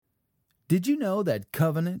Did you know that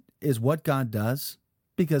covenant is what God does?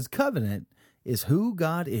 Because covenant is who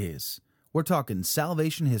God is. We're talking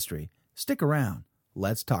salvation history. Stick around.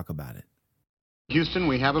 Let's talk about it. Houston,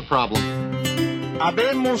 we have a problem.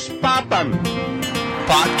 Habemos papan.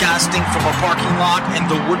 Podcasting from a parking lot in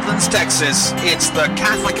the Woodlands, Texas, it's the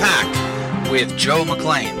Catholic Hack with Joe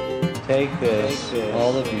McClain. Take this,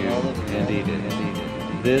 all of you, and eat it.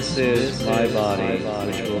 This is my body,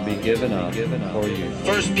 which will be given up for you.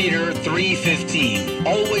 1 Peter 3:15.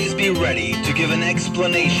 Always be ready to give an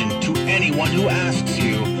explanation to anyone who asks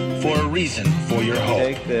you for a reason for your hope.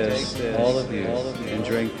 Take this, all of you, and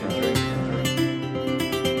drink from it.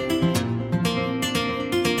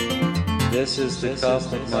 This is the cup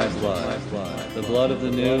of my blood, the blood of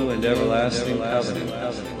the new and everlasting covenant.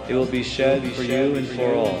 It will be shed for you and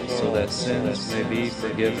for all, so that sins may be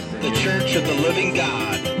forgiven. The Church of the Living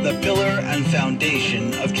God, the pillar and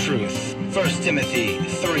foundation of truth. 1 Timothy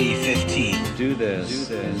 3:15. Do this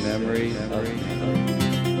in memory of me.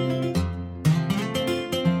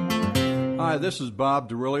 Hi, this is Bob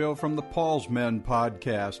Durilio from the Paul's Men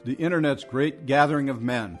podcast, the Internet's great gathering of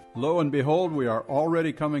men. Lo and behold, we are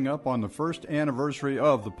already coming up on the first anniversary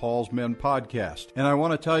of the Paul's Men podcast. And I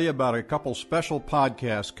want to tell you about a couple special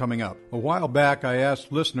podcasts coming up. A while back, I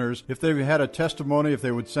asked listeners if they had a testimony, if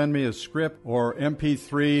they would send me a script or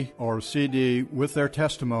MP3 or CD with their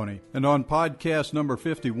testimony. And on podcast number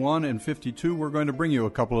 51 and 52, we're going to bring you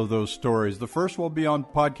a couple of those stories. The first will be on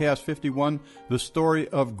podcast 51, the story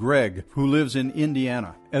of Greg, who lives in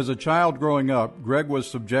Indiana. As a child growing up, Greg was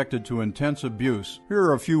subjected to intense abuse. Here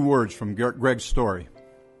are a few words from Greg's story.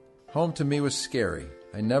 Home to me was scary.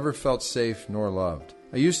 I never felt safe nor loved.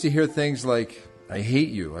 I used to hear things like, "I hate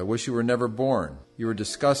you. I wish you were never born. You were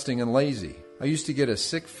disgusting and lazy." I used to get a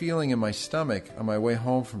sick feeling in my stomach on my way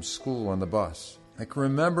home from school on the bus. I can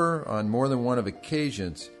remember on more than one of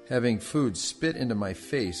occasions having food spit into my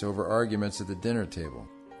face over arguments at the dinner table.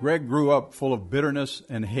 Greg grew up full of bitterness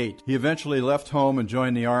and hate. He eventually left home and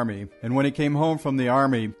joined the Army, and when he came home from the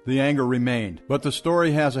Army, the anger remained. But the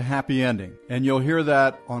story has a happy ending, and you'll hear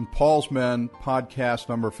that on Paul's Men podcast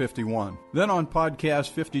number 51. Then on podcast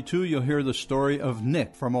 52, you'll hear the story of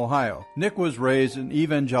Nick from Ohio. Nick was raised an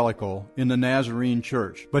evangelical in the Nazarene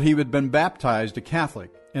Church, but he had been baptized a Catholic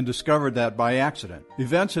and discovered that by accident.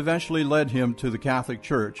 Events eventually led him to the Catholic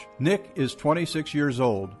Church. Nick is 26 years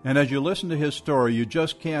old, and as you listen to his story, you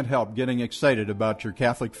just can't help getting excited about your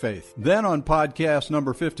Catholic faith. Then on podcast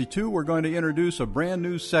number 52, we're going to introduce a brand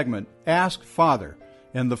new segment, Ask Father.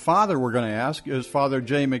 And the father we're going to ask is Father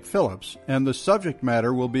J. McPhillips, and the subject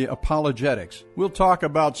matter will be apologetics. We'll talk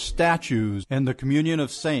about statues and the communion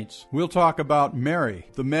of saints. We'll talk about Mary,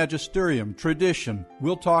 the magisterium, tradition.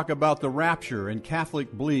 We'll talk about the rapture and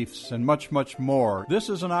Catholic beliefs and much, much more. This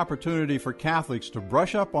is an opportunity for Catholics to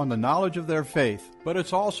brush up on the knowledge of their faith, but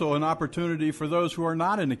it's also an opportunity for those who are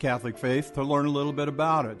not in the Catholic faith to learn a little bit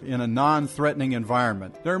about it in a non-threatening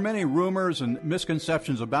environment. There are many rumors and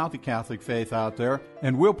misconceptions about the Catholic faith out there,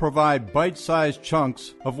 and we'll provide bite-sized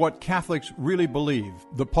chunks of what Catholics really believe.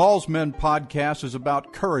 The Paul's Men podcast is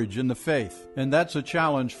about courage in the faith, and that's a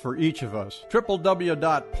challenge for each of us.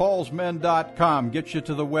 www.paulsmen.com gets you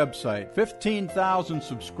to the website. 15,000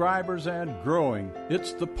 subscribers and growing.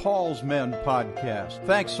 It's the Paul's Men podcast.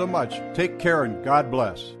 Thanks so much. Take care and God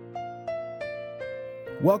bless.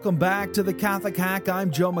 Welcome back to the Catholic Hack. I'm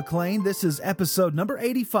Joe McClain. This is episode number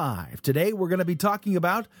 85. Today we're going to be talking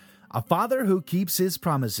about A Father Who Keeps His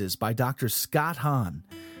Promises by Dr. Scott Hahn.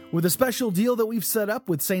 With a special deal that we've set up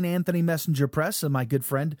with St. Anthony Messenger Press and my good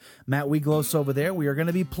friend Matt Wieglos over there, we are going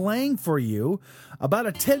to be playing for you about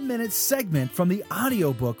a 10-minute segment from the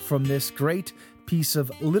audiobook from this great piece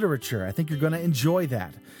of literature. I think you're going to enjoy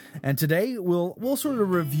that. And today we'll sort of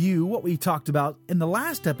review what we talked about in the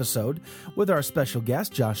last episode with our special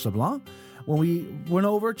guest, Josh LeBlanc, when we went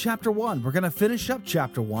over Chapter 1. We're going to finish up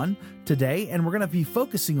Chapter 1 today, and we're going to be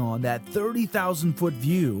focusing on that 30,000-foot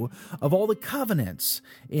view of all the covenants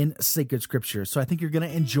in sacred scripture. So I think you're going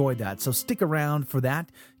to enjoy that. So stick around for that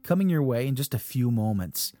coming your way in just a few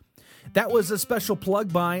moments. That was a special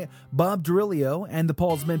plug by Bob Durilio and the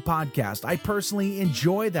Paul's Men podcast. I personally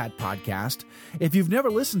enjoy that podcast. If you've never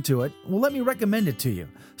listened to it, well, let me recommend it to you.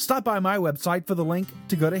 Stop by my website for the link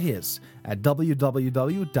to go to his at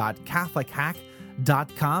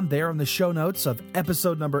www.catholichack.com. There in the show notes of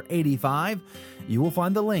episode number 85, you will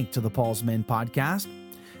find the link to the Paul's Men podcast.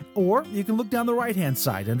 Or you can look down the right-hand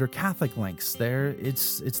side under Catholic links. There,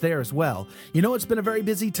 it's there as well. You know, it's been a very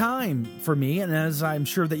busy time for me, and as I'm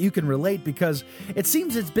sure that you can relate, because it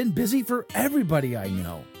seems it's been busy for everybody I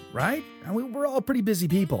know, right? And we're all pretty busy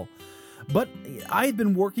people. But I've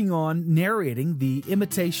been working on narrating The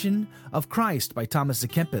Imitation of Christ by Thomas à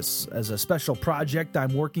Kempis as a special project.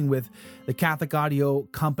 I'm working with the Catholic Audio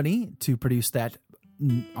Company to produce that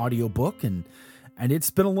audio book, and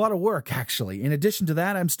it's been a lot of work, actually. In addition to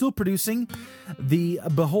that, I'm still producing the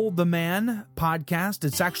Behold the Man podcast.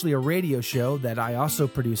 It's actually a radio show that I also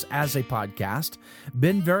produce as a podcast.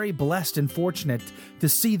 Been very blessed and fortunate to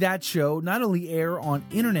see that show not only air on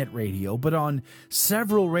internet radio, but on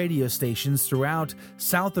several radio stations throughout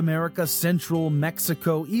South America, Central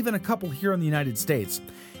Mexico, even a couple here in the United States.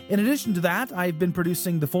 In addition to that, I've been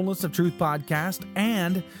producing the Fullness of Truth podcast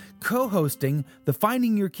and co-hosting the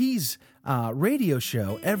Finding Your Keys radio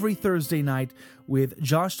show every Thursday night with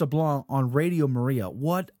Josh LeBlanc on Radio Maria.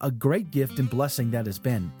 What a great gift and blessing that has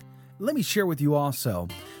been. Let me share with you also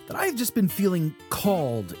that I've just been feeling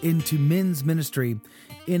called into men's ministry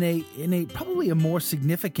in a probably a more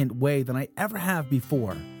significant way than I ever have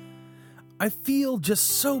before. I feel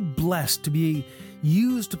just so blessed to be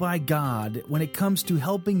used by God when it comes to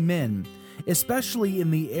helping men, especially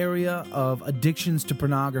in the area of addictions to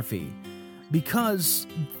pornography, because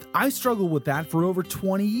I struggled with that for over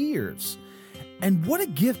 20 years. And what a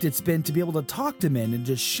gift it's been to be able to talk to men and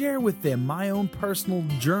just share with them my own personal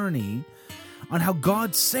journey on how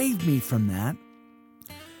God saved me from that,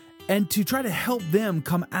 and to try to help them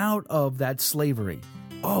come out of that slavery.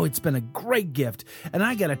 Oh, it's been a great gift. And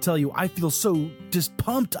I got to tell you, I feel so just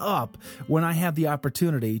pumped up when I have the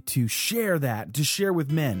opportunity to share that, to share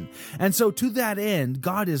with men. And so to that end,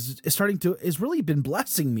 God is really been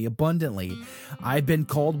blessing me abundantly. I've been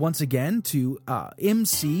called once again to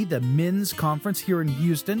MC the men's conference here in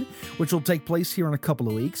Houston, which will take place here in a couple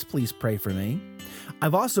of weeks. Please pray for me.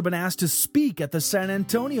 I've also been asked to speak at the San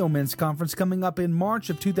Antonio Men's Conference coming up in March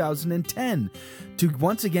of 2010 to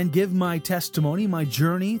once again give my testimony, my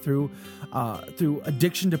journey through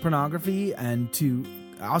addiction to pornography, and to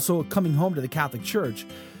also coming home to the Catholic Church.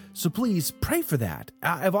 So please pray for that.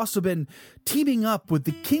 I've also been teaming up with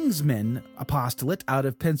the Kingsmen Apostolate out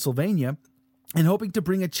of Pennsylvania and hoping to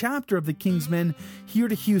bring a chapter of the Kingsmen here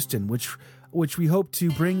to Houston, which we hope to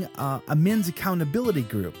bring a men's accountability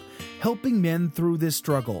group, helping men through this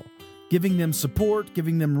struggle, giving them support,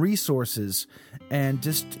 giving them resources, and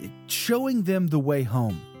just showing them the way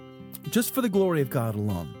home, just for the glory of God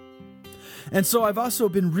alone. And so I've also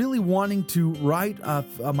been really wanting to write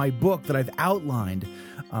my book that I've outlined,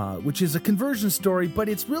 which is a conversion story, but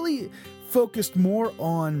it's really focused more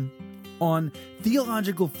on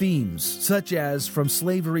theological themes, such as from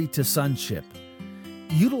slavery to sonship,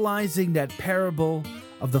 utilizing that parable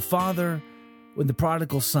of the father with the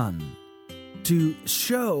prodigal son to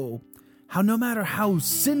show how no matter how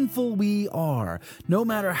sinful we are, no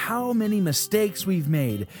matter how many mistakes we've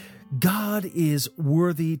made, God is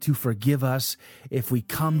worthy to forgive us if we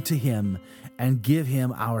come to Him and give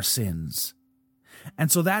Him our sins. And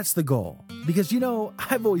so that's the goal. Because,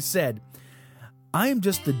 I've always said, I am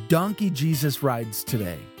just the donkey Jesus rides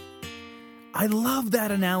today. I love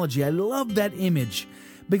that analogy. I love that image.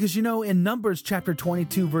 Because, in Numbers chapter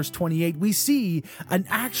 22, verse 28, we see an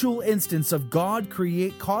actual instance of God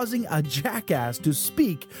causing a jackass to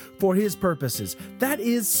speak for His purposes. That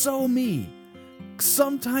is so me.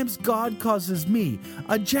 Sometimes God causes me,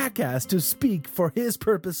 a jackass, to speak for His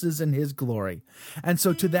purposes and His glory. And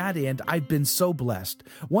so to that end, I've been so blessed.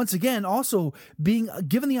 Once again, also being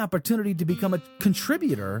given the opportunity to become a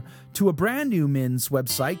contributor to a brand new men's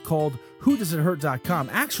website called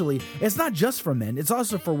WhoDoesItHurt.com. Actually, it's not just for men, it's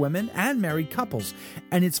also for women and married couples.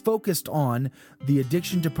 And it's focused on the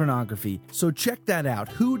addiction to pornography. So check that out,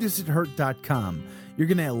 WhoDoesItHurt.com. You're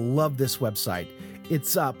going to love this website.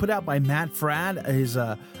 It's put out by Matt Fradd. He's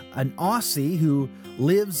an Aussie who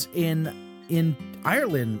lives in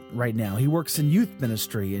Ireland right now. He works in youth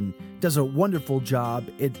ministry and does a wonderful job.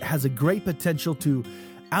 It has a great potential to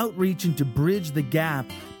outreach and to bridge the gap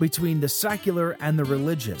between the secular and the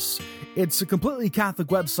religious. It's a completely Catholic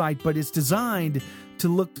website, but it's designed to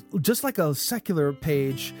look just like a secular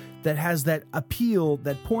page that has that appeal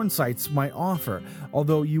that porn sites might offer,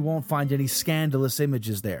 although you won't find any scandalous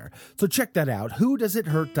images there. So check that out,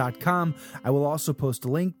 WhoDoesItHurt.com. I will also post a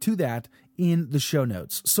link to that in the show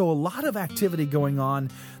notes. So a lot of activity going on.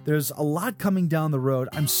 There's a lot coming down the road.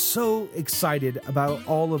 I'm so excited about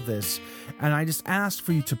all of this, and I just ask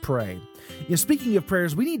for you to pray. Speaking of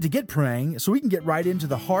prayers, we need to get praying so we can get right into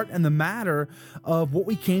the heart and the matter of what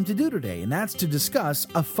we came to do today, and that's to discuss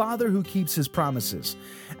a Father who keeps His promises.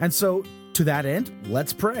 And so, to that end,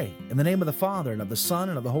 let's pray. In the name of the Father, and of the Son,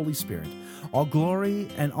 and of the Holy Spirit, all glory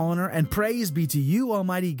and honor and praise be to you,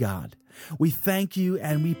 Almighty God. We thank you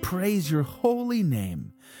and we praise your holy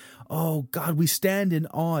name. Oh, God, we stand in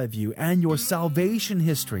awe of you and your salvation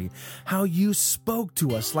history, how you spoke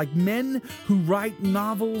to us like men who write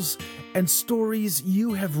novels and stories.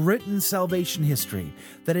 You have written salvation history,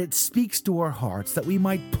 that it speaks to our hearts, that we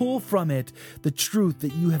might pull from it the truth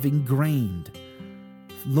that you have ingrained.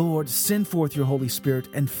 Lord, send forth your Holy Spirit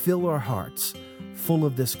and fill our hearts full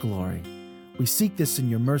of this glory. We seek this in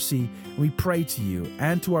your mercy, and we pray to you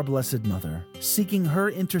and to our Blessed Mother, seeking her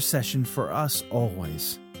intercession for us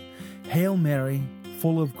always. Hail Mary,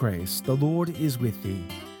 full of grace, the Lord is with thee.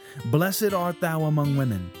 Blessed art thou among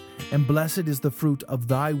women, and blessed is the fruit of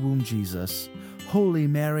thy womb, Jesus. Holy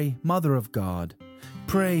Mary, Mother of God,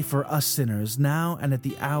 pray for us sinners, now and at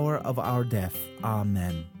the hour of our death.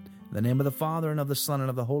 Amen. In the name of the Father, and of the Son, and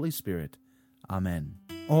of the Holy Spirit. Amen.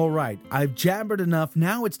 All right, I've jabbered enough.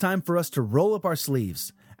 Now it's time for us to roll up our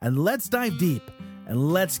sleeves, and let's dive deep,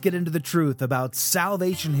 and let's get into the truth about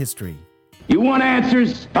salvation history. You want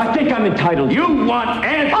answers? I think I'm entitled. You want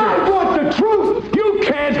answers? I want the truth! You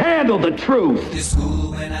can't handle the truth! To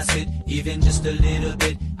school when I sit, even just a little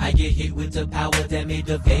bit, I get hit with the power that made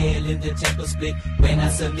the veil in the temple split. When I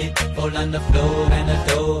submit, fall on the floor and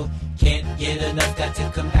the door. Can't get enough, got to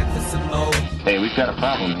come back for some more. Hey, we've got a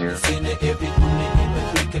problem here. Sinner, every human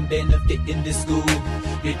hypocrite can benefit in this school.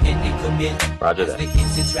 Repent and commit. Roger As that. the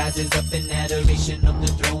incense rises up in adoration of the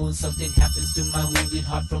throne, something happens to my wounded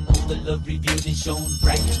heart from all the love revealed and shown.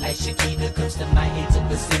 Bright like Shekinah comes to my head to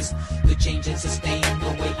persist, to change and sustain the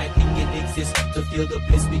way I think it exists, to feel the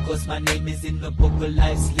bliss because my name is in the book of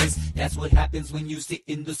life's list. That's what happens when you sit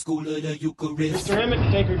in the school of the Eucharist. Mr.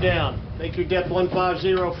 Emmett, take her down. Make your depth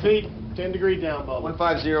 150 feet, 10 degree down, Bubba.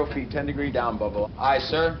 150 feet, 10 degree down, Bubba. Aye,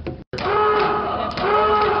 sir.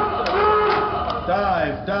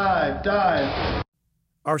 Dive, dive, dive.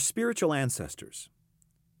 Our spiritual ancestors.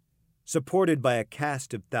 Supported by a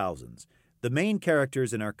cast of thousands, the main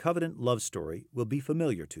characters in our covenant love story will be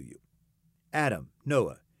familiar to you: Adam,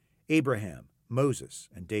 Noah, Abraham, Moses,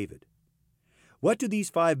 and David. What do these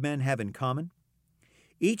 5 men have in common?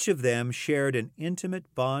 Each of them shared an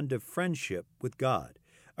intimate bond of friendship with God,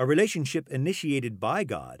 a relationship initiated by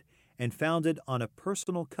God and founded on a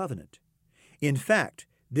personal covenant. In fact,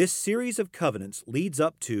 this series of covenants leads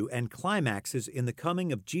up to and climaxes in the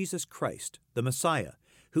coming of Jesus Christ, the Messiah,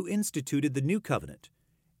 who instituted the new covenant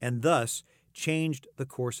and thus changed the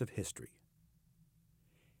course of history.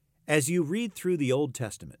 As you read through the Old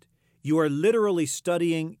Testament, you are literally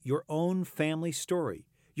studying your own family story,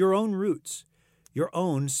 your own roots, your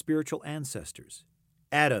own spiritual ancestors.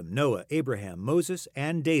 Adam, Noah, Abraham, Moses,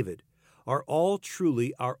 and David are all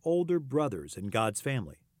truly our older brothers in God's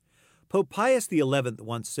family. Pope Pius XI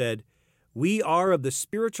once said, "We are of the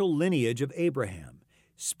spiritual lineage of Abraham.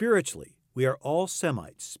 Spiritually, we are all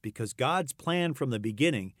Semites because God's plan from the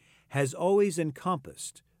beginning has always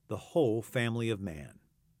encompassed the whole family of man."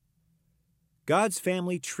 God's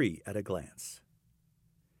family tree at a glance.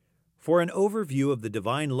 For an overview of the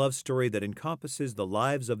divine love story that encompasses the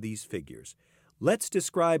lives of these figures, let's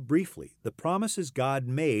describe briefly the promises God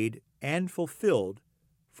made and fulfilled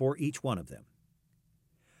for each one of them.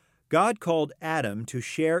 God called Adam to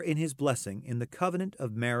share in his blessing in the covenant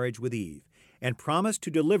of marriage with Eve and promised to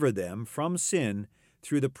deliver them from sin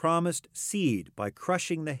through the promised seed by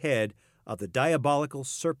crushing the head of the diabolical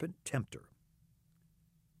serpent tempter.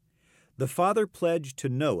 The Father pledged to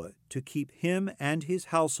Noah to keep him and his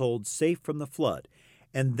household safe from the flood,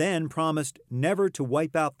 and then promised never to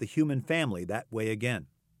wipe out the human family that way again.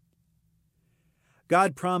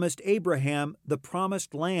 God promised Abraham the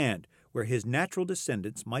promised land where his natural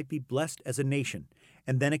descendants might be blessed as a nation,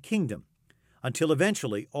 and then a kingdom, until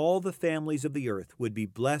eventually all the families of the earth would be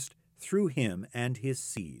blessed through him and his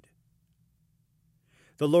seed.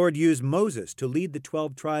 The Lord used Moses to lead the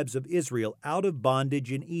 12 tribes of Israel out of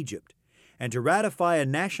bondage in Egypt, and to ratify a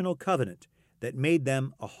national covenant that made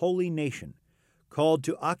them a holy nation, called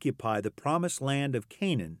to occupy the promised land of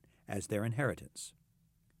Canaan as their inheritance.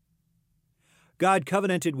 God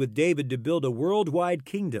covenanted with David to build a worldwide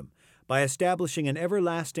kingdom by establishing an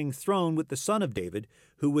everlasting throne with the son of David,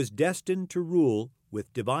 who was destined to rule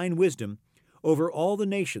with divine wisdom over all the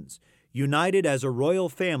nations, united as a royal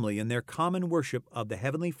family in their common worship of the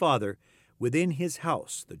Heavenly Father within his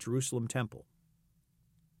house, the Jerusalem temple.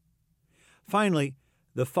 Finally,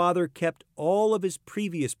 the Father kept all of his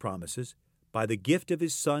previous promises by the gift of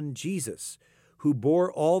his Son, Jesus, who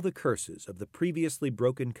bore all the curses of the previously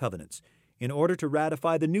broken covenants in order to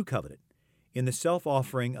ratify the new covenant in the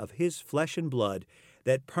self-offering of his flesh and blood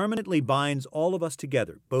that permanently binds all of us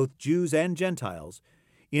together, both Jews and Gentiles,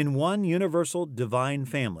 in one universal divine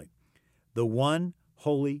family, the one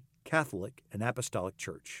holy Catholic and Apostolic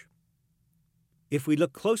Church. If we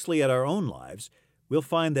look closely at our own lives, we'll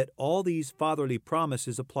find that all these fatherly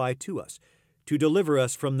promises apply to us, to deliver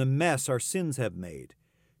us from the mess our sins have made,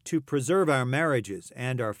 to preserve our marriages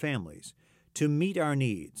and our families, to meet our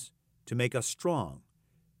needs, to make us strong,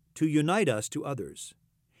 to unite us to others,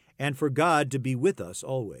 and for God to be with us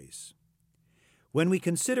always. When we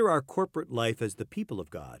consider our corporate life as the people of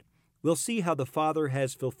God, we'll see how the Father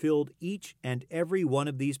has fulfilled each and every one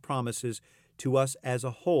of these promises to us as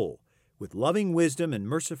a whole, with loving wisdom and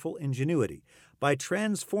merciful ingenuity, by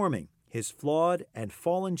transforming His flawed and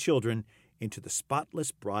fallen children into the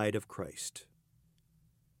spotless bride of Christ.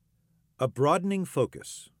 A broadening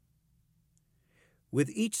focus. With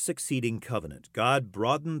each succeeding covenant, God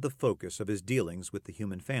broadened the focus of His dealings with the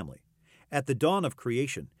human family. At the dawn of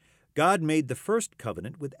creation, God made the first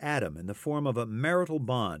covenant with Adam in the form of a marital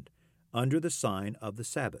bond under the sign of the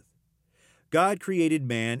Sabbath. God created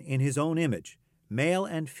man in His own image. Male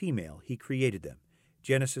and female He created them.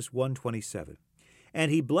 Genesis 1:27.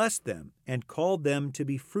 And He blessed them and called them to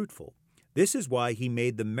be fruitful. This is why He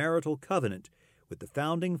made the marital covenant with the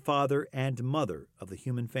founding father and mother of the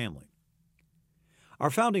human family. Our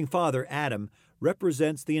founding father, Adam,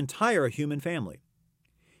 represents the entire human family.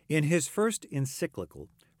 In his first encyclical,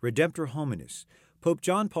 Redemptor Hominis, Pope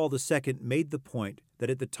John Paul II made the point that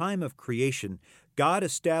at the time of creation, God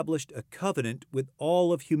established a covenant with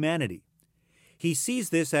all of humanity. He sees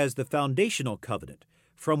this as the foundational covenant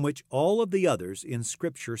from which all of the others in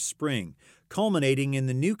Scripture spring, culminating in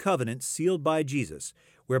the new covenant sealed by Jesus,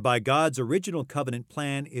 whereby God's original covenant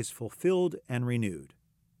plan is fulfilled and renewed.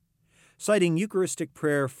 Citing Eucharistic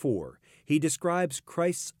Prayer 4, he describes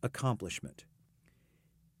Christ's accomplishment.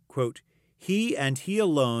 Quote, He and He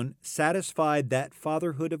alone satisfied that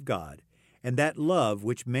fatherhood of God and that love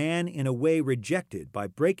which man in a way rejected by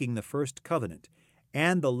breaking the first covenant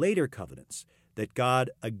and the later covenants that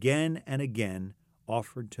God again and again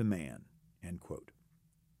offered to man. End quote.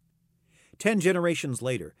 10 generations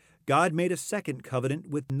later, God made a second covenant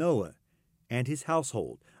with Noah and his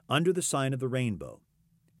household under the sign of the rainbow.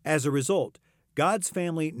 As a result, God's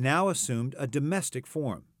family now assumed a domestic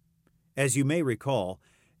form. As you may recall,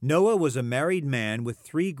 Noah was a married man with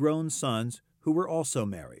 3 grown sons who were also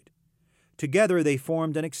married. Together they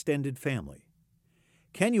formed an extended family.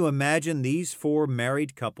 Can you imagine these 4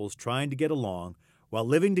 married couples trying to get along while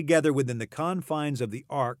living together within the confines of the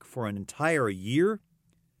ark for an entire year?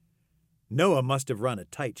 Noah must have run a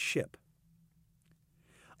tight ship.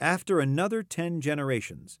 After another 10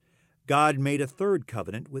 generations, God made a third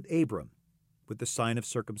covenant with Abram, with the sign of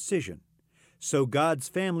circumcision, so God's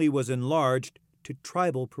family was enlarged to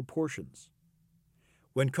tribal proportions.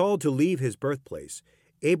 When called to leave his birthplace,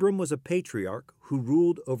 Abram was a patriarch who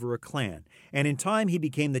ruled over a clan, and in time he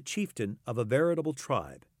became the chieftain of a veritable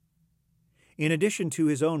tribe. In addition to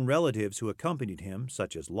his own relatives who accompanied him,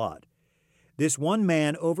 such as Lot, this one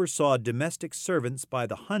man oversaw domestic servants by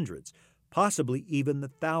the hundreds, possibly even the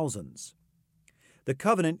thousands. The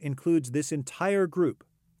covenant includes this entire group,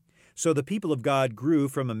 so the people of God grew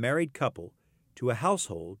from a married couple to a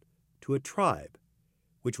household to a tribe,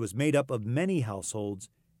 which was made up of many households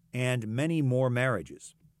and many more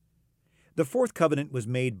marriages. The fourth covenant was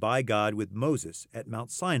made by God with Moses at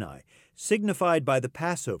Mount Sinai, signified by the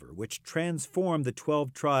Passover, which transformed the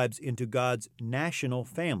 12 tribes into God's national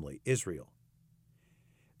family, Israel.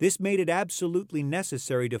 This made it absolutely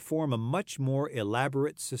necessary to form a much more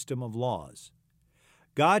elaborate system of laws.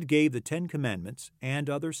 God gave the 10 Commandments and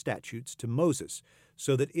other statutes to Moses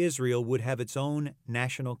so that Israel would have its own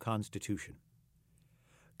national constitution.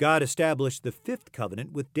 God established the 5th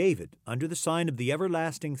covenant with David under the sign of the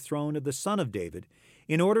everlasting throne of the Son of David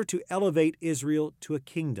in order to elevate Israel to a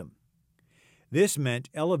kingdom. This meant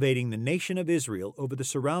elevating the nation of Israel over the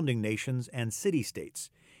surrounding nations and city-states,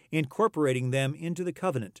 incorporating them into the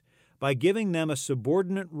covenant by giving them a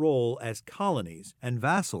subordinate role as colonies and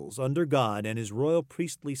vassals under God and his royal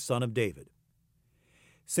priestly Son of David.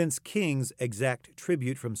 Since kings exact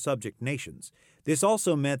tribute from subject nations, this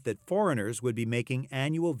also meant that foreigners would be making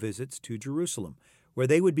annual visits to Jerusalem, where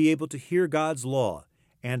they would be able to hear God's law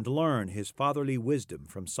and learn his fatherly wisdom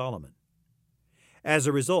from Solomon. As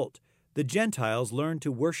a result, the Gentiles learned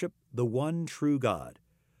to worship the one true God,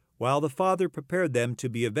 while the Father prepared them to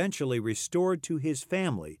be eventually restored to his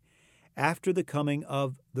family after the coming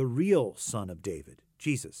of the real Son of David,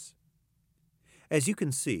 Jesus. As you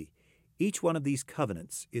can see, each one of these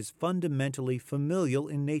covenants is fundamentally familial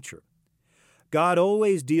in nature. God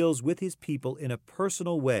always deals with his people in a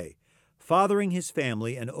personal way, fathering his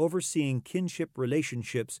family and overseeing kinship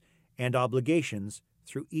relationships and obligations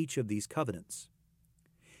through each of these covenants.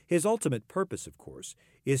 His ultimate purpose, of course,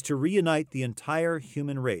 is to reunite the entire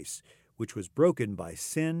human race which was broken by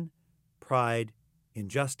sin, pride,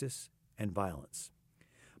 injustice, and violence.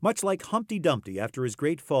 Much like Humpty Dumpty after his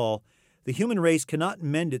great fall, the human race cannot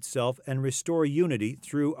mend itself and restore unity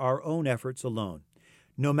through our own efforts alone,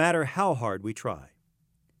 no matter how hard we try.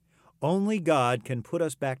 Only God can put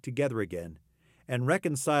us back together again and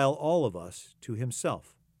reconcile all of us to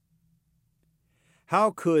Himself.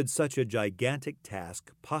 How could such a gigantic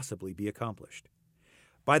task possibly be accomplished?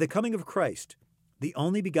 By the coming of Christ, the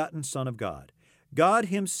only begotten Son of God, God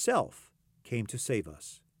Himself came to save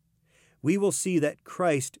us. We will see that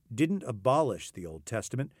Christ didn't abolish the Old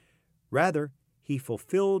Testament. Rather, He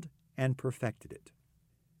fulfilled and perfected it.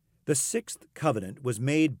 The sixth covenant was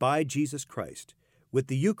made by Jesus Christ, with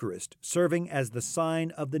the Eucharist serving as the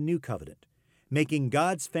sign of the new covenant, making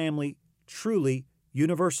God's family truly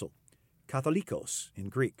universal, Katholikos in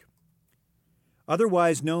Greek,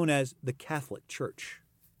 otherwise known as the Catholic Church.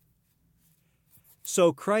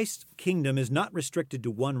 So Christ's kingdom is not restricted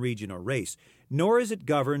to one region or race, nor is it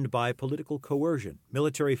governed by political coercion,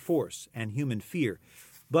 military force, and human fear,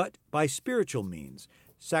 but by spiritual means,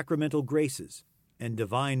 sacramental graces, and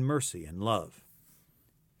divine mercy and love.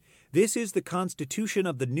 This is the constitution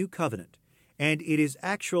of the new covenant, and it is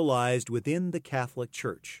actualized within the Catholic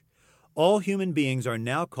Church. All human beings are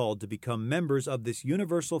now called to become members of this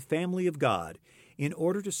universal family of God in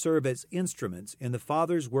order to serve as instruments in the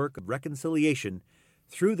Father's work of reconciliation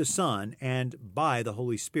through the Son and by the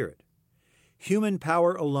Holy Spirit. Human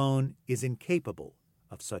power alone is incapable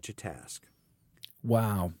of such a task.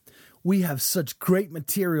 Wow. We have such great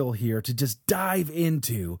material here to just dive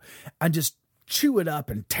into and just chew it up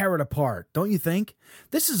and tear it apart, don't you think?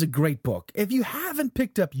 This is a great book. If you haven't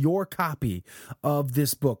picked up your copy of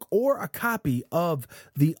this book or a copy of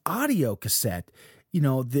the audio cassette,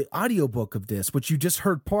 the audiobook of this, which you just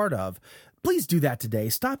heard part of, please do that today.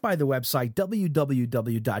 Stop by the website,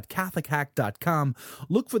 www.catholichack.com.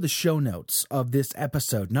 Look for the show notes of this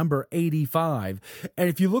episode, number 85. And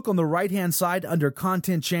if you look on the right-hand side under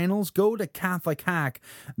Content Channels, go to Catholic Hack.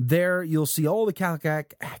 There you'll see all the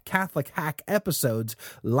Catholic Hack episodes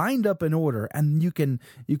lined up in order, and you can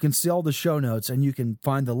see all the show notes, and you can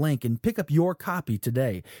find the link and pick up your copy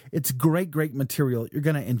today. It's great material. You're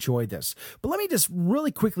going to enjoy this. But let me just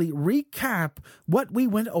really quickly recap what we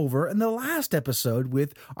went over in the last episode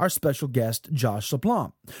with our special guest, Josh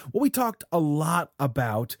LeBlanc. Well, we talked a lot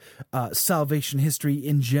about salvation history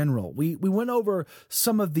in general. We went over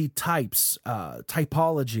some of the types,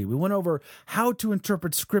 typology. We went over how to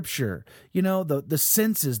interpret Scripture, the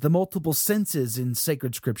senses, the multiple senses in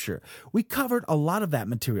sacred Scripture. We covered a lot of that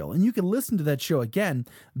material, and you can listen to that show again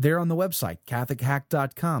there on the website,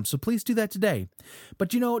 CatholicHack.com. So please do that today. But,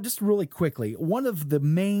 just really quickly, one of the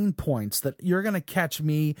main points that you're going to catch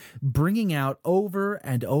me bringing out over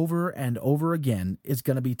and over and over again is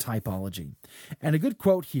going to be typology. And a good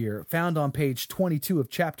quote here, found on page 22 of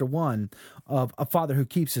chapter 1 of A Father Who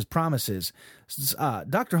Keeps His Promises.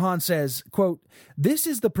 Dr. Hahn says, quote, "This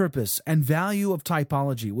is the purpose and value of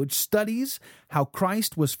typology, which studies how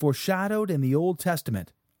Christ was foreshadowed in the Old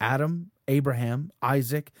Testament, Adam, Abraham,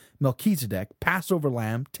 Isaac, Melchizedek, Passover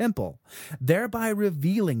lamb, temple, thereby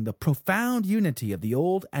revealing the profound unity of the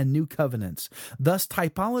Old and New Covenants. Thus,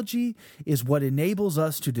 typology is what enables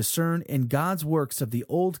us to discern in God's works of the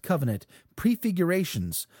Old Covenant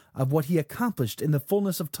prefigurations of what He accomplished in the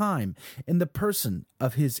fullness of time in the person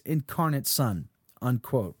of His incarnate Son,"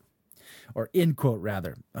 unquote. Or end quote,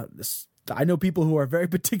 rather. I know people who are very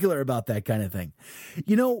particular about that kind of thing.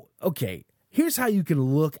 Okay. Here's how you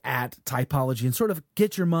can look at typology and sort of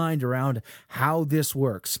get your mind around how this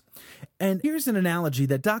works. And here's an analogy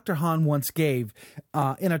that Dr. Hahn once gave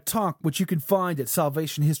in a talk, which you can find at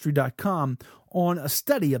salvationhistory.com, on a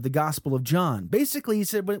study of the Gospel of John. Basically, he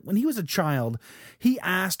said when he was a child, he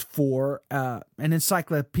asked for an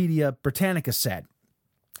Encyclopedia Britannica set.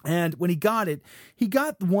 And when he got it, he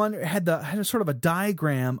got one had a sort of a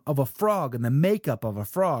diagram of a frog and the makeup of a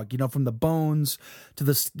frog, from the bones to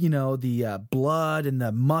the blood and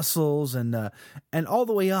the muscles and all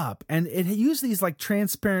the way up. And it used these like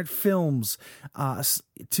transparent films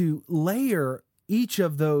to layer each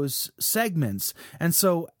of those segments. And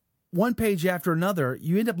so one page after another,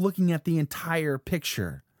 you end up looking at the entire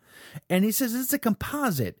picture. And he says it's a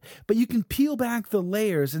composite, but you can peel back the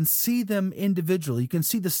layers and see them individually. You can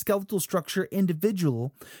see the skeletal structure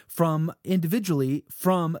individually from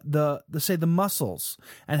the muscles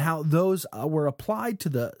and how those were applied to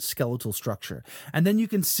the skeletal structure. And then you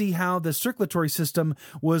can see how the circulatory system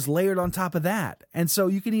was layered on top of that. And so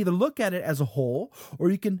you can either look at it as a whole,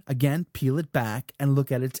 or you can, again, peel it back and look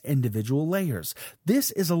at its individual layers.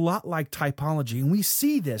 This is a lot like typology, and we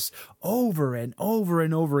see this over and over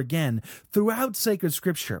and over again again throughout sacred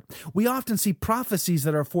scripture. We often see prophecies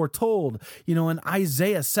that are foretold. In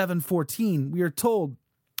Isaiah 7:14, we are told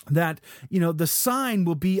that, the sign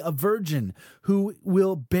will be a virgin who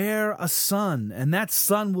will bear a son, and that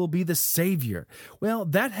son will be the Savior. Well,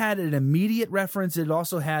 that had an immediate reference. It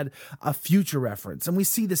also had a future reference. And we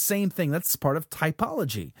see the same thing. That's part of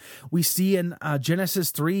typology. We see in Genesis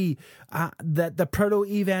 3 that the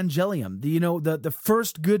proto-evangelium, the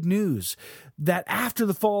first good news, that after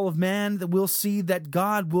the fall of man, that we'll see that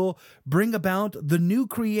God will bring about the new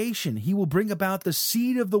creation. He will bring about the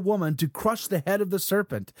seed of the woman to crush the head of the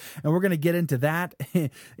serpent. And we're going to get into that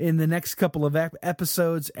in the next couple of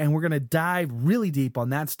episodes, and we're going to dive really deep on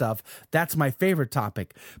that stuff. That's my favorite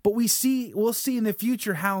topic. But we'll see in the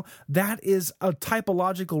future how that is a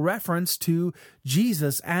typological reference to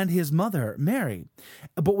Jesus and his mother, Mary.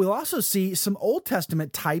 But we'll also see some Old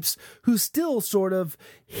Testament types who still sort of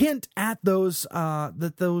hint at those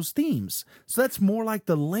themes. So that's more like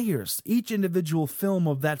the layers. Each individual film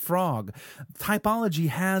of that frog. Typology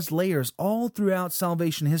has layers all throughout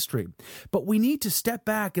salvation history. But we need to step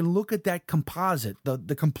back and look at that composite,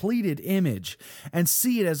 the completed image, and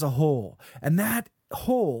see it as a whole. And that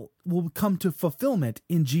whole will come to fulfillment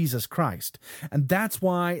in Jesus Christ. And that's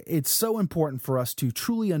why it's so important for us to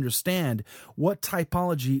truly understand what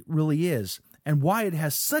typology really is and why it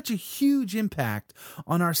has such a huge impact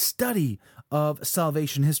on our study of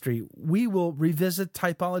salvation history. We will revisit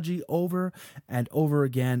typology over and over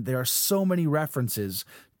again. There are so many references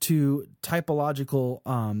to typological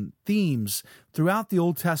themes throughout the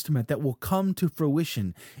Old Testament that will come to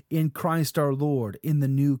fruition in Christ our Lord in the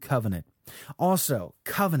new covenant. Also,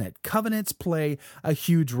 covenants play a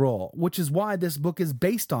huge role, which is why this book is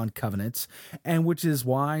based on covenants, and which is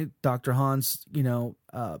why Dr. Hahn's,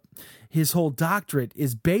 his whole doctorate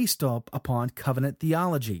is based upon covenant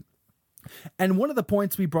theology. And one of the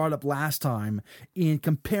points we brought up last time in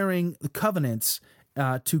comparing the covenants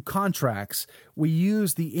to contracts, we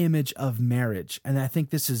use the image of marriage. And I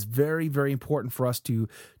think this is very, very important for us to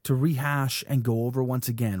rehash and go over once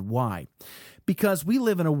again. Why? Because we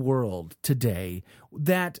live in a world today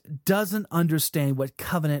that doesn't understand what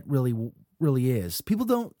covenant really is. People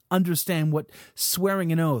don't understand what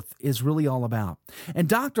swearing an oath is really all about. And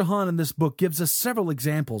Dr. Hahn in this book gives us several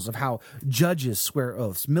examples of how judges swear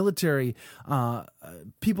oaths. Military,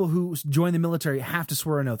 people who join the military have to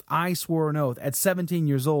swear an oath. I swore an oath at 17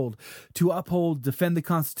 years old to uphold, defend the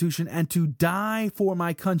Constitution, and to die for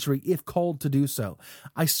my country if called to do so.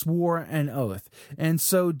 I swore an oath. And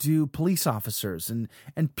so do police officers and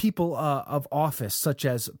people of office, such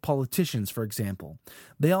as politicians, for example.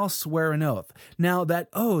 They all swear an oath. Now, that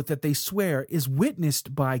oath that they swear is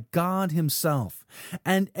witnessed by God himself.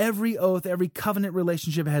 And every oath, every covenant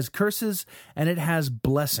relationship has curses and it has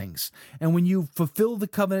blessings. And when you fulfill the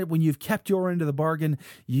covenant, when you've kept your end of the bargain,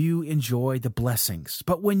 you enjoy the blessings.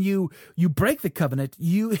 But when you break the covenant,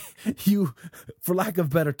 you, for lack of a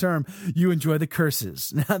better term, you enjoy the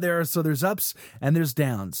curses. Now there's ups and there's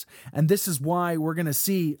downs. And this is why we're going to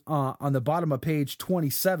see on the bottom of page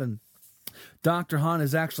 27, Dr. Hahn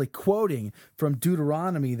is actually quoting from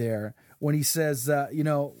Deuteronomy there when he says,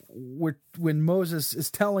 when Moses is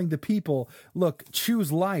telling the people, look,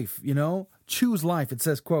 choose life, choose life. It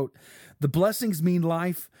says, quote, "The blessings mean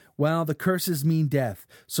life, while the curses mean death.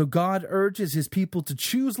 So God urges his people to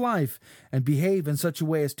choose life and behave in such a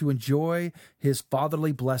way as to enjoy his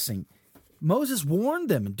fatherly blessing." Moses warned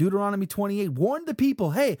them in Deuteronomy 28, warned the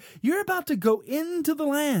people, hey, you're about to go into the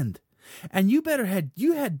land. And you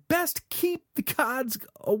had best keep the God's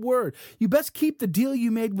word. You best keep the deal you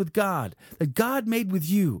made with God, that God made with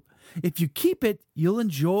you. If you keep it, you'll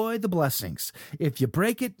enjoy the blessings. If you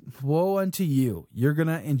break it, woe unto you. You're going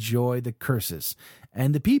to enjoy the curses.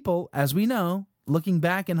 And the people, as we know, looking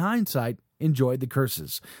back in hindsight, enjoyed the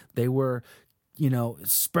curses. They were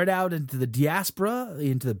spread out into the diaspora,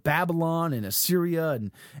 into Babylon and Assyria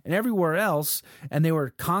and everywhere else, and they were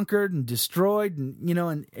conquered and destroyed,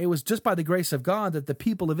 and it was just by the grace of God that the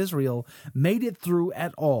people of Israel made it through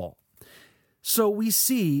at all. So we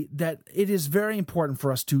see that it is very important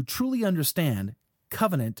for us to truly understand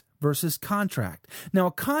covenant versus contract. Now,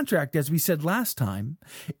 a contract, as we said last time,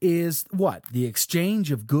 is what? The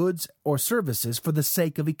exchange of goods or services for the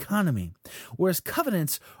sake of economy. Whereas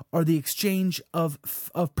covenants are the exchange of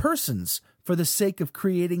persons for the sake of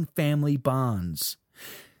creating family bonds.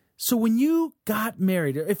 So when you got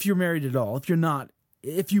married, or if you're married at all, if you're not,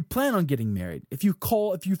 if you plan on getting married, if you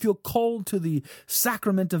feel called to the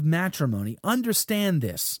sacrament of matrimony, understand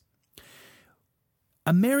this.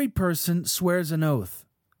 A married person swears an oath.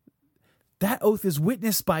 That oath is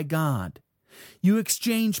witnessed by God. You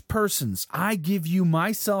exchange persons. I give you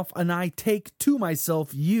myself, and I take to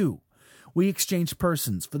myself you. We exchange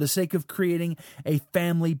persons for the sake of creating a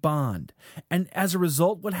family bond. And as a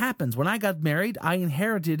result, what happens? When I got married, I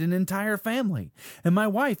inherited an entire family, and my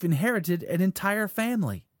wife inherited an entire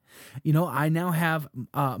family. You know, I now have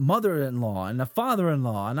a mother-in-law and a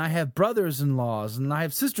father-in-law, and I have brothers-in-laws, and I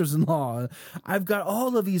have sisters-in-law. I've got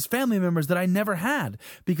all of these family members that I never had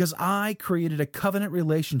because I created a covenant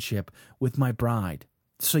relationship with my bride.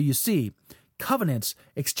 So you see, covenants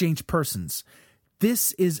exchange persons.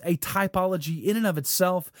 This is a typology in and of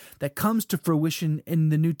itself that comes to fruition in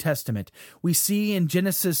the New Testament. We see in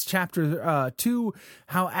Genesis chapter 2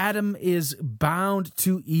 how Adam is bound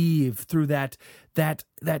to Eve through that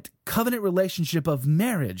covenant relationship of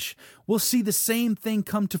marriage. We'll see the same thing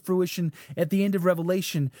come to fruition at the end of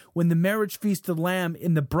Revelation when the marriage feast of the Lamb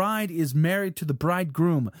and the bride is married to the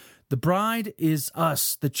bridegroom. The bride is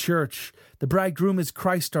us, the church. The bridegroom is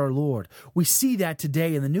Christ our Lord. We see that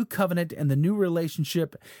today in the new covenant and the new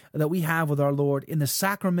relationship that we have with our Lord in the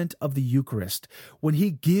sacrament of the Eucharist, when he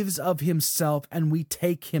gives of himself and we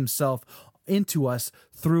take himself into us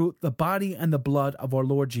through the body and the blood of our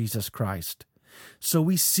Lord Jesus Christ. So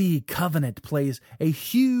we see covenant plays a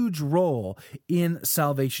huge role in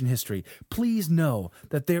salvation history. Please know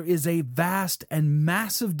that there is a vast and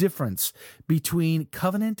massive difference between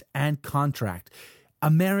covenant and contract. A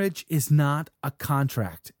marriage is not a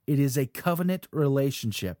contract. It is a covenant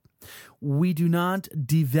relationship. We do not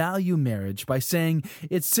devalue marriage by saying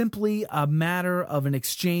it's simply a matter of an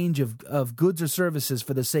exchange of goods or services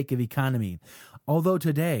for the sake of economy. Although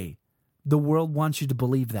today, the world wants you to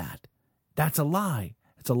believe that. That's a lie.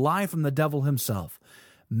 It's a lie from the devil himself.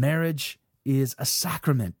 Marriage is a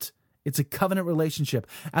sacrament. It's a covenant relationship.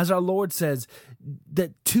 As our Lord says,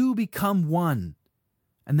 that two become one,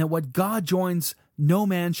 and that what God joins, no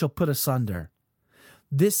man shall put asunder.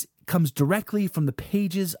 This comes directly from the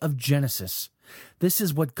pages of Genesis. This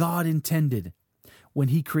is what God intended when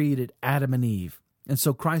he created Adam and Eve. And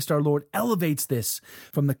so Christ our Lord elevates this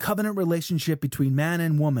from the covenant relationship between man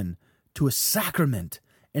and woman to a sacrament,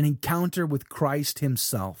 an encounter with Christ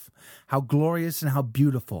himself. How glorious and how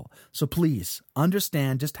beautiful. So please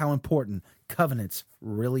understand just how important covenants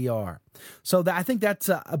really are. So I think that's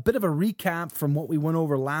a bit of a recap from what we went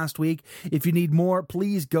over last week. If you need more,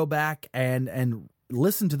 please go back and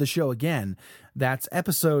listen to the show again. That's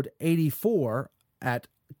episode 84 at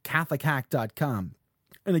CatholicHack.com.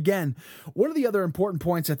 And again, one of the other important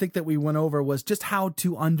points I think that we went over was just how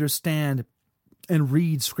to understand and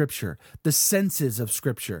read Scripture, the senses of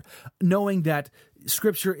Scripture, knowing that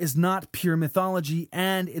Scripture is not pure mythology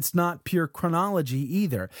and it's not pure chronology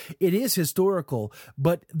either. It is historical,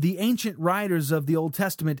 but the ancient writers of the Old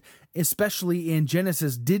Testament, especially in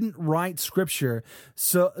Genesis, didn't write Scripture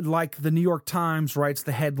so like the New York Times writes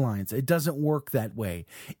the headlines. It doesn't work that way.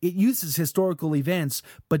 It uses historical events,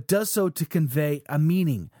 but does so to convey a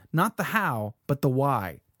meaning, not the how, but the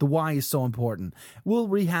why. The why is so important. We'll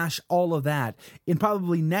rehash all of that in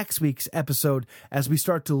probably next week's episode as we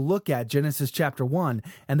start to look at Genesis chapter 1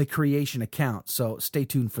 and the creation account. So stay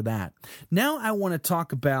tuned for that. Now I want to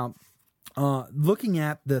talk about looking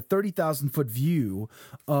at the 30,000-foot view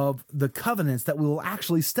of the covenants that we will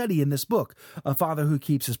actually study in this book, A Father Who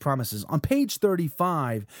Keeps His Promises. On page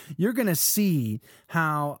 35, you're going to see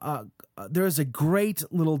how there is a great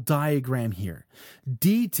little diagram here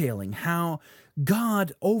detailing how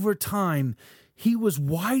God, over time, he was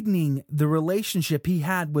widening the relationship he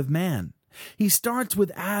had with man. He starts with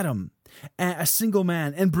Adam, a single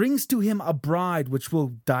man, and brings to him a bride, which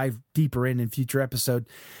we'll dive deeper in future episode,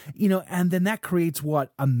 and then that creates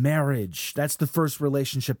what? A marriage. That's the first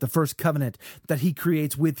relationship, the first covenant that he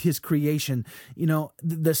creates with his creation.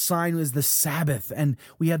 The sign is the Sabbath, and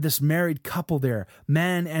we have this married couple there,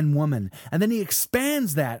 man and woman. And then he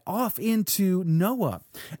expands that off into Noah,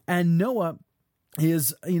 and Noah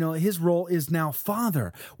his role is now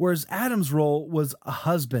father, whereas Adam's role was a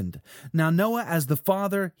husband. Now Noah, as the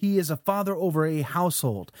father, he is a father over a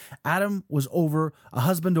household. Adam was over a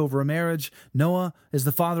husband over a marriage. Noah is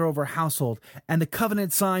the father over a household. And the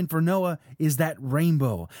covenant sign for Noah is that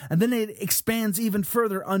rainbow. And then it expands even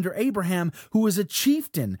further under Abraham, who is a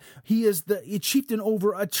chieftain. He is a chieftain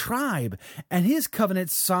over a tribe. And his covenant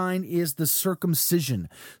sign is the circumcision.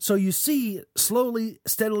 So you see, slowly,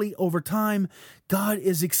 steadily over time, God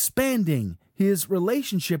is expanding his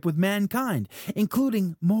relationship with mankind,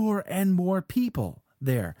 including more and more people.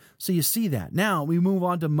 there. So you see that. Now we move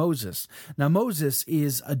on to Moses. Now Moses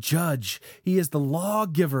is a judge. He is the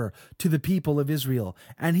lawgiver to the people of Israel.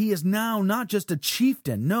 And he is now not just a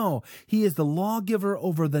chieftain. No, he is the lawgiver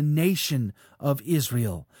over the nation of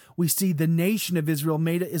Israel. We see the nation of Israel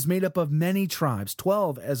is made up of many tribes,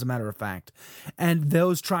 12 as a matter of fact. And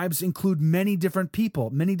those tribes include many different people,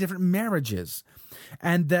 many different marriages.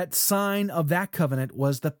 And that sign of that covenant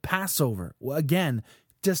was the Passover. Again,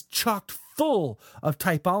 just chocked full of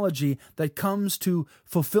typology that comes to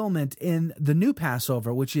fulfillment in the new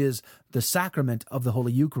Passover, which is the sacrament of the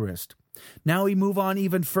Holy Eucharist. Now we move on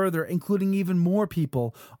even further, including even more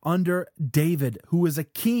people under David, who is a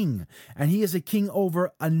king, and he is a king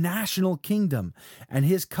over a national kingdom, and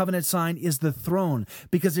his covenant sign is the throne,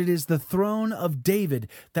 because it is the throne of David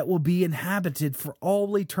that will be inhabited for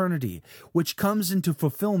all eternity, which comes into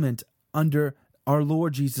fulfillment under our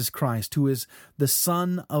Lord Jesus Christ, who is the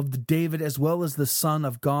son of David as well as the son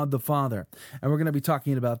of God the Father. And we're going to be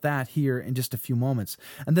talking about that here in just a few moments.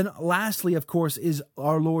 And then lastly, of course, is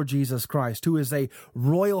our Lord Jesus Christ, who is a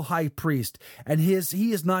royal high priest. And he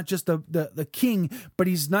is not just the king, but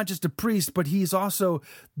he's not just a priest, but he's also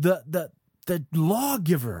the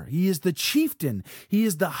lawgiver. He is the chieftain. He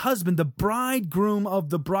is the husband, the bridegroom of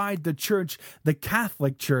the bride, the church, the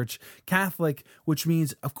Catholic Church. Catholic, which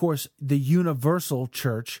means, of course, the universal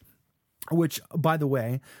church, which, by the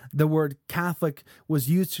way, the word Catholic was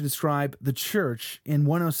used to describe the church in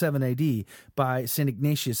 107 AD by St.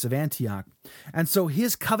 Ignatius of Antioch. And so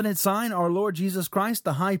his covenant sign, our Lord Jesus Christ,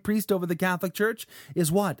 the high priest over the Catholic Church,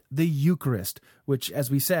 is what? The Eucharist, which,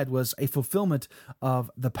 as we said, was a fulfillment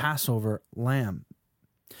of the Passover lamb.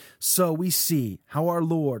 So we see how our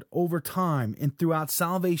Lord, over time and throughout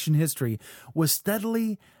salvation history, was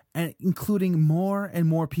steadily and including more and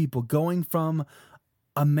more people going from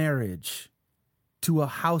a marriage to a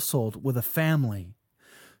household with a family,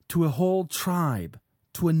 to a whole tribe,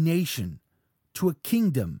 to a nation, to a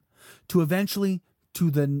kingdom, to eventually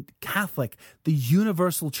to the Catholic, the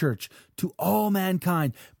universal church, to all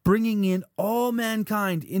mankind, bringing in all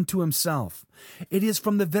mankind into himself. It is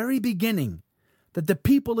from the very beginning that the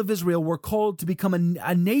people of Israel were called to become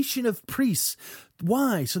a nation of priests.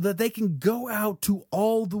 Why? So that they can go out to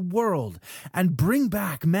all the world and bring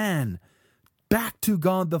back man back to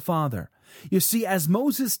God the Father. You see, as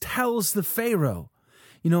Moses tells the Pharaoh,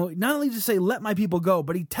 not only to say, let my people go,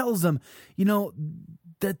 but he tells them,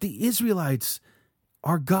 that the Israelites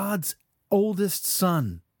are God's oldest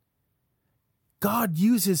son. God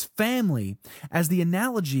uses family as the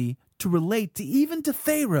analogy to relate to even to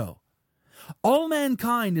Pharaoh. All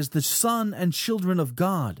mankind is the son and children of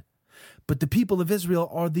God, but the people of Israel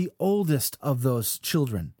are the oldest of those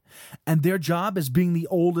children. And their job as being the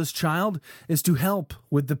oldest child is to help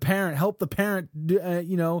the parent,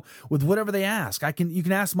 with whatever they ask. You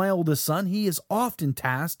can ask my oldest son. He is often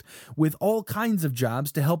tasked with all kinds of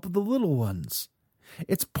jobs to help the little ones.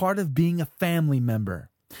 It's part of being a family member.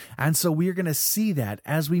 And so we are going to see that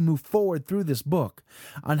as we move forward through this book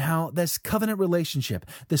on how this covenant relationship,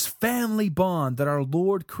 this family bond that our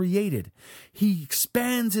Lord created, he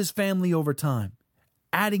expands his family over time,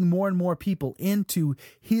 adding more and more people into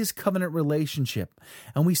his covenant relationship.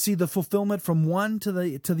 And we see the fulfillment from one to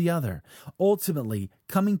the other, ultimately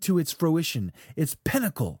coming to its fruition, its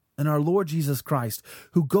pinnacle in our Lord Jesus Christ,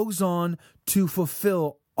 who goes on to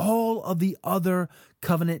fulfill all of the other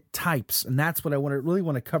covenant types. And that's what I really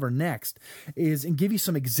want to cover next, and give you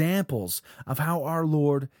some examples of how our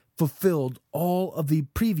Lord fulfilled all of the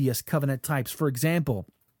previous covenant types. For example,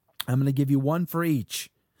 I'm going to give you one for each.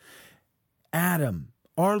 Adam.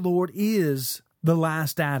 Our Lord is the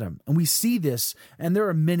last Adam. And we see this, and there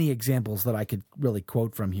are many examples that I could really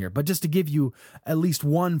quote from here, but just to give you at least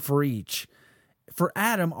one for each. For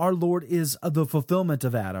Adam, our Lord is the fulfillment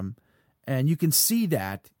of Adam. And you can see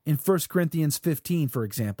that in 1 Corinthians 15, for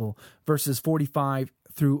example, verses 45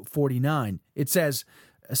 through 49. It says,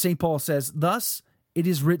 St. Paul says, "Thus it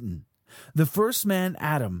is written, the first man,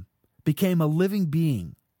 Adam, became a living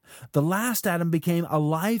being. The last Adam became a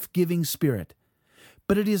life-giving spirit.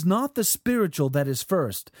 But it is not the spiritual that is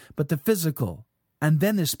first, but the physical, and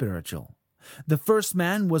then the spiritual. The first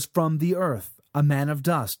man was from the earth, a man of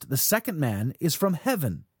dust. The second man is from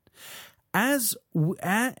heaven. As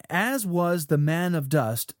was the man of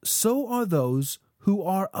dust, so are those who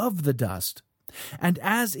are of the dust. And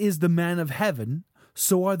as is the man of heaven,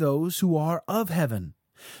 so are those who are of heaven.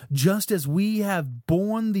 Just as we have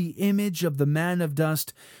borne the image of the man of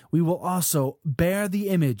dust, we will also bear the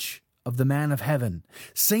image of the man of heaven."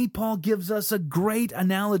 St. Paul gives us a great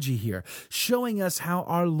analogy here, showing us how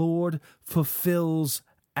our Lord fulfills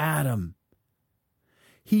Adam.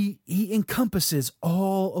 he encompasses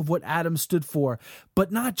all of what Adam stood for,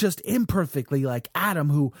 but not just imperfectly like Adam,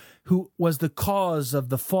 who was the cause of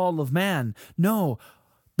the fall of man. No,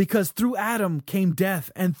 because through Adam came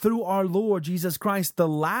death, and through our Lord Jesus Christ, the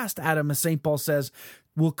last Adam, as St. Paul says,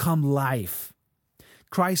 will come life.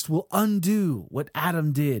 Christ will undo what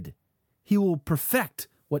Adam did. He will perfect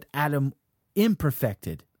what Adam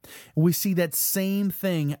imperfected. And we see that same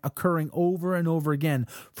thing occurring over and over again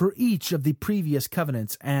for each of the previous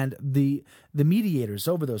covenants and the mediators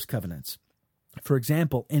over those covenants. For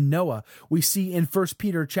example, in Noah, we see in 1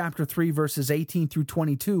 Peter chapter 3, verses 18 through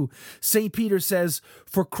 22, St. Peter says,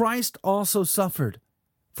 "For Christ also suffered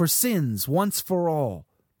for sins once for all,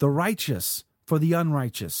 the righteous for the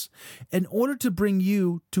unrighteous, in order to bring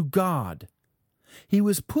you to God. He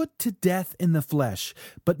was put to death in the flesh,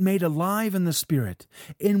 but made alive in the Spirit,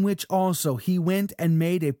 in which also he went and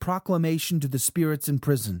made a proclamation to the spirits in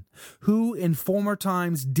prison, who in former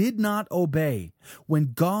times did not obey,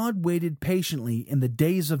 when God waited patiently in the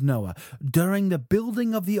days of Noah, during the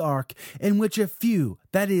building of the ark, in which a few,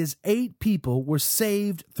 that is, 8 people, were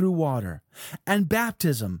saved through water. And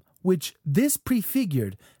baptism, which this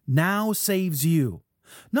prefigured, now saves you,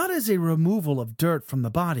 not as a removal of dirt from the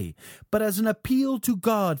body, but as an appeal to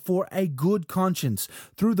God for a good conscience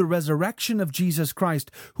through the resurrection of Jesus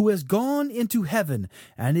Christ, who has gone into heaven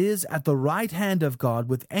and is at the right hand of God,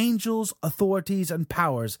 with angels, authorities, and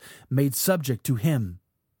powers made subject to him."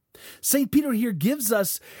 St. Peter here gives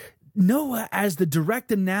us Noah as the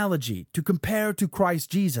direct analogy to compare to Christ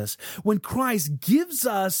Jesus, when Christ gives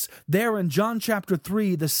us there in John chapter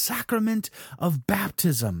 3 the sacrament of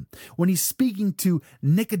baptism, when he's speaking to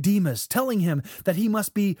Nicodemus, telling him that he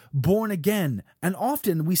must be born again. And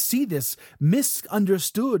often we see this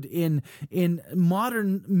misunderstood in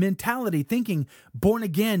modern mentality, thinking born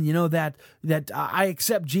again, that I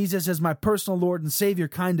accept Jesus as my personal Lord and Savior,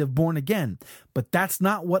 kind of born again. But that's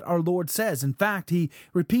not what our Lord says. In fact, he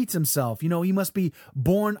repeats himself. He must be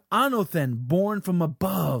born anothen, born from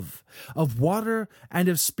above, of water and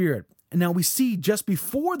of spirit. And now we see just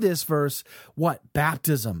before this verse, what?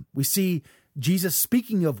 Baptism. We see Jesus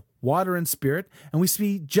speaking of water and spirit, and we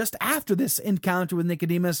see just after this encounter with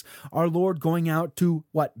Nicodemus, our Lord going out to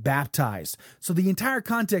what? Baptize. So the entire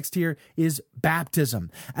context here is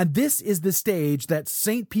baptism. And this is the stage that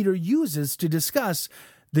St. Peter uses to discuss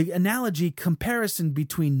the analogy comparison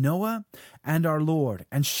between Noah and our Lord,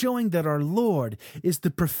 and showing that our Lord is the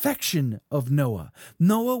perfection of Noah.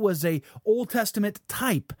 Noah was a Old Testament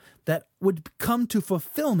type that would come to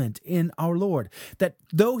fulfillment in our Lord, that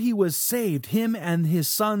though he was saved, him and his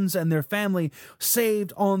sons and their family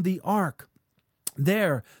saved on the ark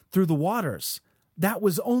there through the waters, that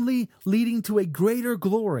was only leading to a greater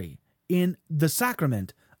glory in the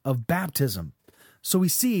sacrament of baptism. So we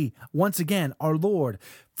see, once again, our Lord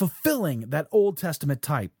fulfilling that Old Testament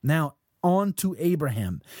type. Now, on to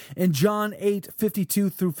Abraham. In John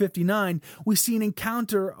 8:52 through 59, we see an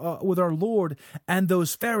encounter with our Lord and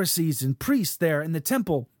those Pharisees and priests there in the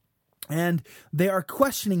temple. And they are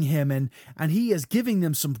questioning him, and he is giving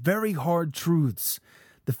them some very hard truths.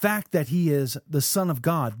 The fact that he is the Son of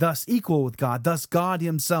God, thus equal with God, thus God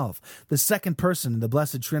himself, the second person in the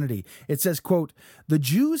Blessed Trinity. It says, quote, "The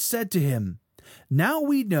Jews said to him, 'Now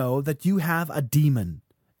we know that you have a demon.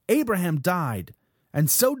 Abraham died, and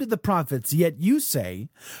so did the prophets, yet you say,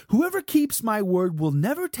 whoever keeps my word will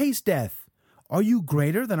never taste death. Are you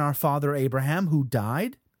greater than our father Abraham, who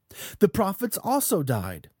died? The prophets also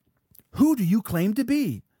died. Who do you claim to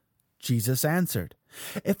be?' Jesus answered,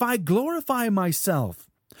 'If I glorify myself,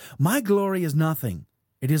 my glory is nothing.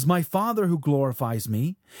 It is my Father who glorifies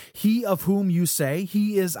me, he of whom you say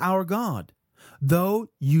he is our God. Though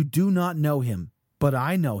you do not know him, but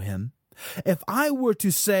I know him. If I were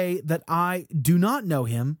to say that I do not know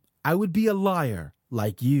him, I would be a liar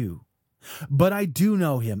like you. But I do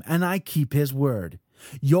know him, and I keep his word.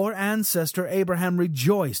 Your ancestor Abraham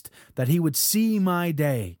rejoiced that he would see my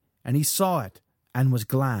day, and he saw it and was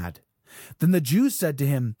glad.' Then the Jews said to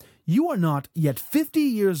him, 'You are not yet 50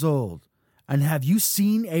 years old, and have you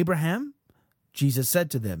seen Abraham?' Jesus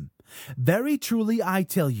said to them, 'Very truly I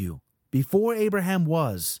tell you, before Abraham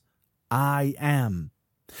was, I am.'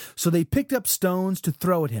 So they picked up stones to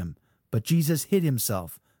throw at him, but Jesus hid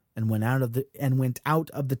himself and went out of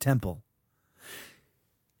the temple."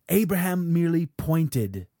 Abraham merely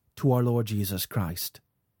pointed to our Lord Jesus Christ.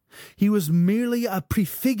 He was merely a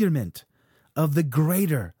prefigurement of the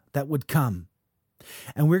greater that would come.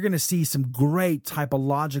 And we're going to see some great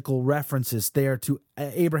typological references there to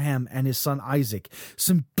Abraham and his son Isaac.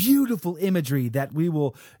 Some beautiful beautiful imagery that we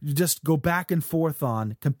will just go back and forth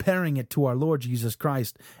on, comparing it to our Lord Jesus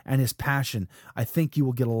Christ and his passion. I think you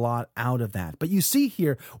will get a lot out of that. But you see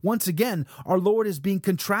here, once again, our Lord is being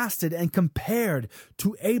contrasted and compared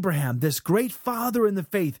to Abraham, this great father in the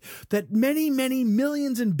faith that many, many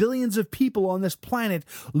millions and billions of people on this planet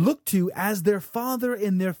look to as their father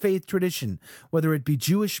in their faith tradition, whether it be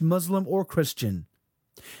Jewish, Muslim, or Christian.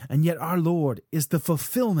 And yet our Lord is the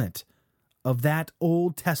fulfillment of that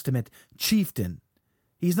Old Testament chieftain.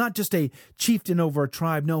 He's not just a chieftain over a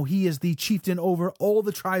tribe. No, he is the chieftain over all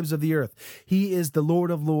the tribes of the earth. He is the Lord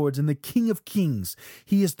of lords and the King of kings.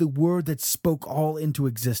 He is the word that spoke all into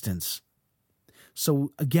existence.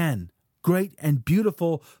 So again, great and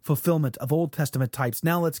beautiful fulfillment of Old Testament types.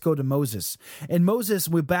 Now let's go to Moses. In Moses,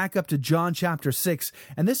 we back up to John chapter 6,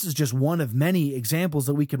 and this is just one of many examples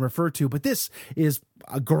that we can refer to, but this is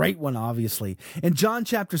a great one, obviously. In John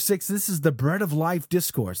chapter 6, this is the bread of life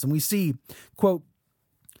discourse, and we see, quote,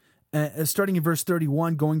 starting in verse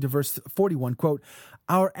 31, going to verse 41, quote,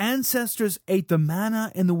 "Our ancestors ate the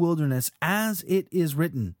manna in the wilderness, as it is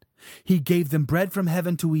written, He gave them bread from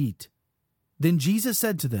heaven to eat. Then Jesus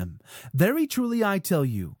said to them, Very truly I tell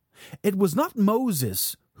you, it was not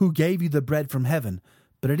Moses who gave you the bread from heaven,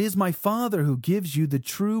 but it is my Father who gives you the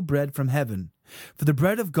true bread from heaven. For the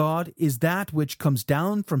bread of God is that which comes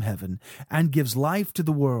down from heaven and gives life to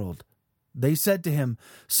the world. They said to him,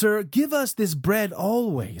 Sir, give us this bread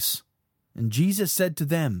always. And Jesus said to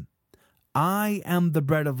them, I am the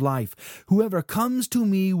bread of life. Whoever comes to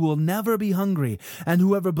me will never be hungry, and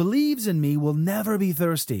whoever believes in me will never be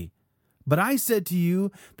thirsty. But I said to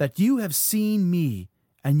you that you have seen me,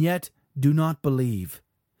 and yet do not believe.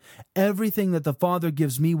 Everything that the Father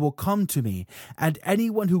gives me will come to me, and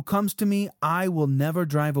anyone who comes to me I will never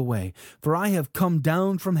drive away. For I have come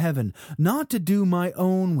down from heaven, not to do my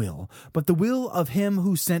own will, but the will of him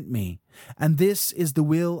who sent me. And this is the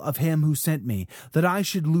will of him who sent me, that I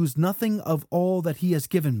should lose nothing of all that he has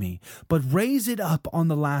given me, but raise it up on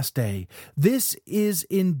the last day. This is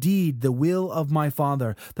indeed the will of my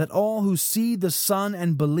Father, that all who see the Son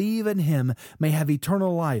and believe in him may have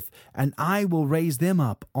eternal life, and I will raise them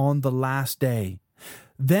up on the last day.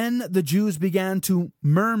 Then the Jews began to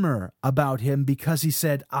murmur about him because he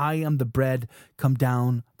said, I am the bread come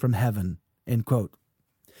down from heaven." End quote.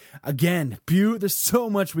 Again, there's so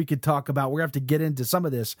much we could talk about. We're going to have to get into some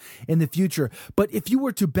of this in the future. But if you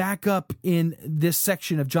were to back up in this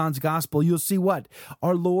section of John's Gospel, you'll see what?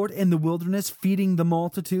 Our Lord in the wilderness feeding the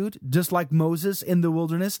multitude, just like Moses in the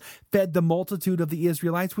wilderness fed the multitude of the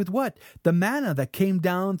Israelites with what? The manna that came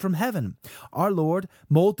down from heaven. Our Lord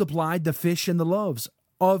multiplied the fish and the loaves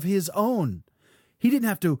of his own. He didn't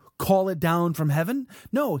have to call it down from heaven.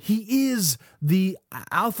 No, he is the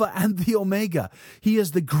Alpha and the Omega. He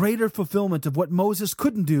is the greater fulfillment of what Moses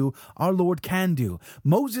couldn't do, our Lord can do.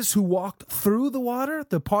 Moses, who walked through the water,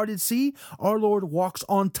 the parted sea, our Lord walks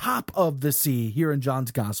on top of the sea here in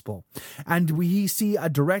John's Gospel. And we see a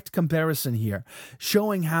direct comparison here,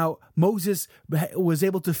 showing how Moses was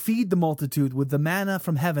able to feed the multitude with the manna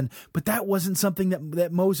from heaven, but that wasn't something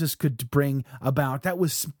that Moses could bring about. That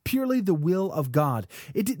was purely the will of God.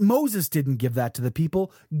 Moses didn't give that to the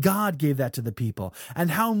people. God gave that to the people.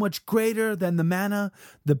 And how much greater than the manna,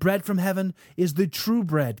 the bread from heaven, is the true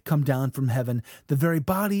bread come down from heaven, the very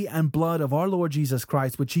body and blood of our Lord Jesus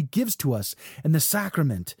Christ, which he gives to us in the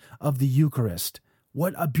sacrament of the Eucharist.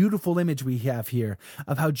 What a beautiful image we have here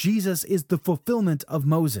of how Jesus is the fulfillment of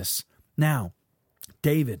Moses. Now,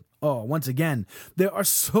 David. Once again, there are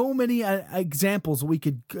so many examples we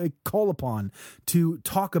could call upon to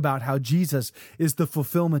talk about how Jesus is the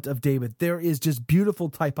fulfillment of David. There is just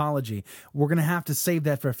beautiful typology. We're going to have to save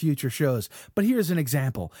that for future shows. But here's an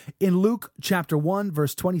example. In Luke chapter 1,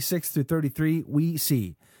 verse 26 through 33, we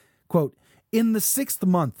see, quote, "In the 6th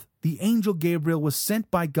month, the angel Gabriel was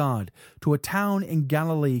sent by God to a town in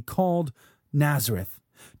Galilee called Nazareth,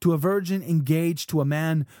 to a virgin engaged to a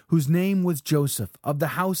man whose name was Joseph, of the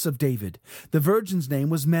house of David. The virgin's name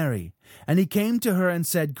was Mary. And he came to her and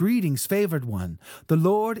said, Greetings, favored one, the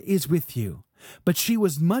Lord is with you. But she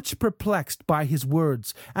was much perplexed by his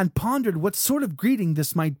words, and pondered what sort of greeting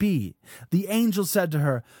this might be. The angel said to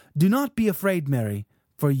her, Do not be afraid, Mary,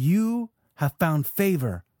 for you have found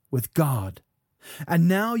favor with God. And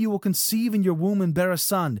now you will conceive in your womb and bear a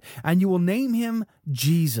son, and you will name him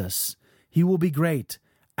Jesus. He will be great,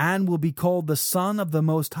 and will be called the Son of the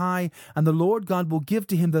Most High, and the Lord God will give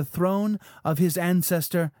to him the throne of his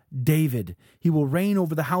ancestor David. He will reign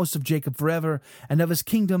over the house of Jacob forever, and of his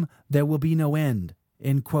kingdom there will be no end."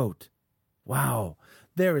 End quote. Wow,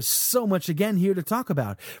 there is so much again here to talk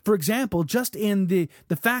about. For example, just in the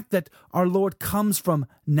fact that our Lord comes from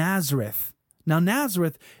Nazareth. Now,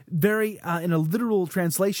 Nazareth, in a literal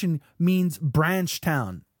translation, means branch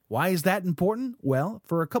town. Why is that important? Well,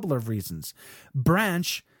 for a couple of reasons.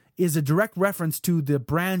 Branch is a direct reference to the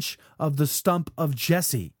branch of the stump of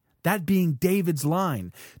Jesse, that being David's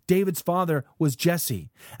line. David's father was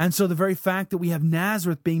Jesse. And so the very fact that we have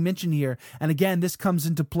Nazareth being mentioned here, and again, this comes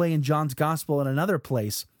into play in John's Gospel in another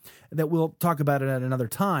place that we'll talk about it at another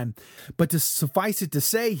time. But to suffice it to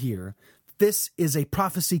say here, this is a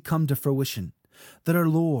prophecy come to fruition, that our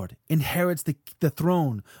Lord inherits the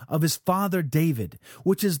throne of his father David,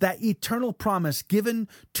 which is that eternal promise given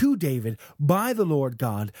to David by the Lord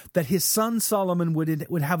God, that his son Solomon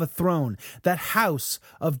would have a throne. That house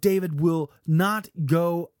of David will not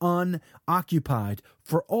go unoccupied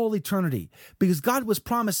for all eternity, because God was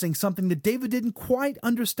promising something that David didn't quite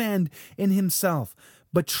understand in himself,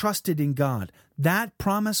 but trusted in God. That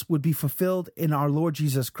promise would be fulfilled in our Lord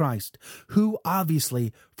Jesus Christ, who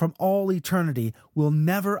obviously from all eternity will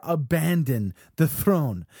never abandon the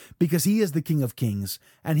throne, because he is the King of Kings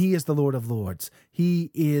and he is the Lord of Lords. He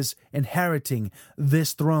is inheriting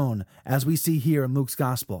this throne, as we see here in Luke's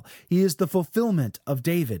Gospel. He is the fulfillment of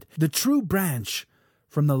David, the true branch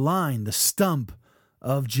from the line, the stump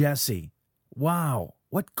of Jesse. Wow,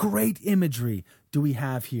 what great imagery do we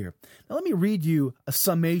have here? Now let me read you a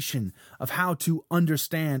summation of how to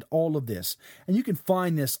understand all of this. And you can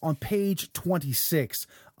find this on page 26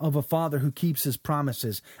 of A Father Who Keeps His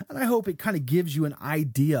Promises. And I hope it kind of gives you an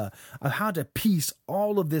idea of how to piece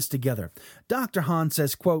all of this together. Dr. Hahn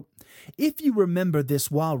says, quote, "If you remember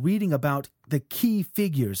this while reading about the key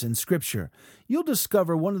figures in Scripture, you'll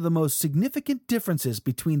discover one of the most significant differences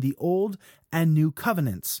between the Old and New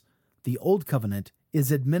Covenants. The Old Covenant is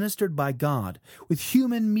administered by God with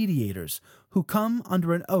human mediators who come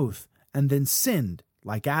under an oath and then sinned,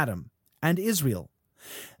 like Adam and Israel,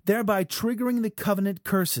 thereby triggering the covenant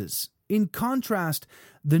curses. In contrast,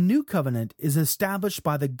 the New Covenant is established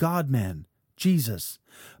by the God-man, Jesus,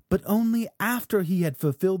 but only after he had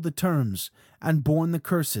fulfilled the terms and borne the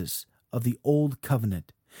curses of the Old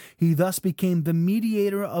Covenant. He thus became the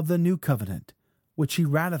mediator of the New Covenant, which he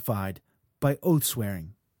ratified by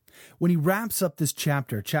oath-swearing." When he wraps up this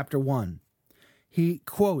chapter, chapter 1, he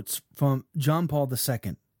quotes from John Paul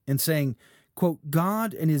II in saying, quote,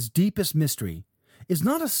 "God in his deepest mystery is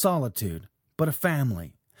not a solitude, but a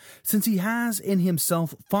family, since he has in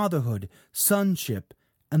himself fatherhood, sonship,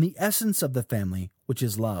 and the essence of the family, which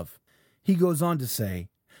is love." He goes on to say,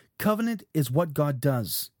 "Covenant is what God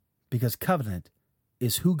does, because covenant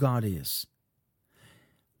is who God is."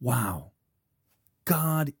 Wow.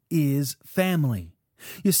 God is family.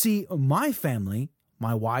 You see, my family,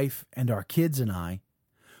 my wife and our kids and I,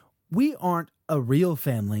 we aren't a real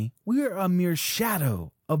family. We are a mere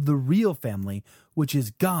shadow of the real family, which is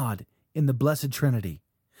God in the Blessed Trinity.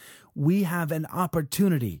 We have an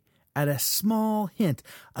opportunity at a small hint,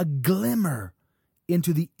 a glimmer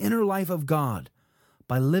into the inner life of God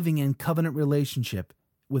by living in covenant relationship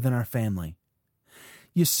within our family.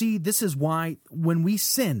 You see, this is why when we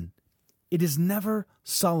sin, it is never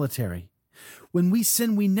solitary. When we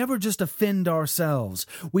sin, we never just offend ourselves.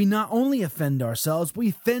 We not only offend ourselves,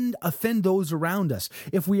 we offend those around us.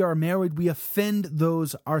 If we are married, we offend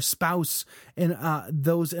those, our spouse, and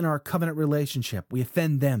those in our covenant relationship. We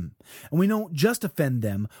offend them. And we don't just offend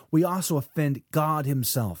them, we also offend God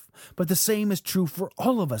himself. But the same is true for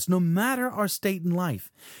all of us, no matter our state in life.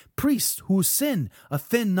 Priests who sin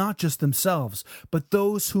offend not just themselves, but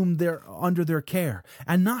those whom they're under their care.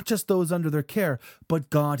 And not just those under their care, but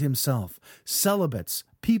God himself. Celibates,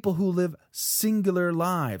 people who live singular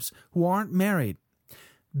lives, who aren't married,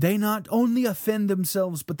 they not only offend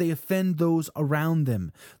themselves, but they offend those around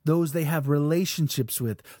them, those they have relationships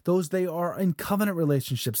with, those they are in covenant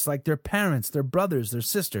relationships, like their parents, their brothers, their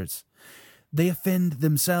sisters. They offend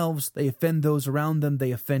themselves, they offend those around them,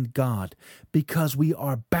 they offend God, because we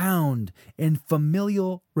are bound in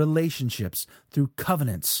familial relationships through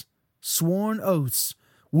covenants, sworn oaths,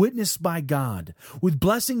 witnessed by God, with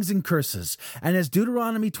blessings and curses. And as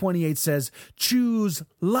Deuteronomy 28 says, choose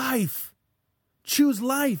life. Choose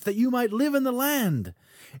life that you might live in the land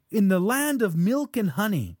of milk and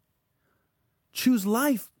honey. Choose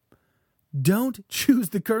life. Don't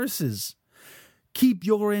choose the curses. Keep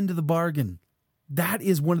your end of the bargain. That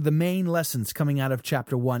is one of the main lessons coming out of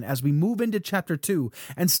chapter 1 as we move into chapter 2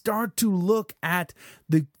 and start to look at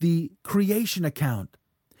the creation account.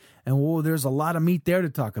 And there's a lot of meat there to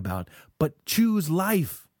talk about. But choose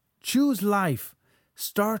life. Choose life.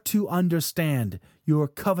 Start to understand your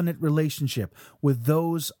covenant relationship with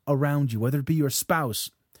those around you, whether it be your spouse,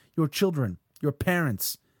 your children, your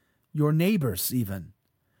parents, your neighbors even.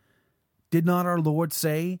 Did not our Lord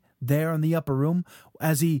say there in the upper room,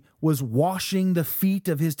 as he was washing the feet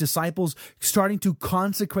of his disciples, starting to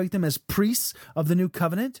consecrate them as priests of the new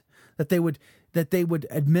covenant, that they would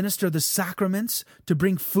administer the sacraments to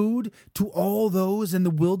bring food to all those in the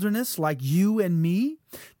wilderness like you and me?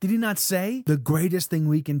 Did he not say the greatest thing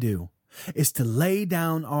we can do is to lay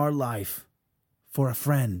down our life for a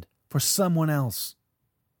friend, for someone else?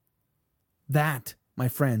 That, my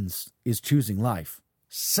friends, is choosing life.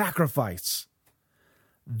 Sacrifice.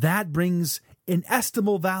 That brings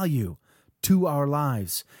inestimable value to our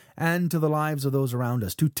lives and to the lives of those around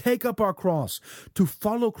us. To take up our cross, to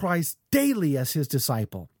follow Christ daily as his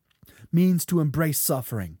disciple, means to embrace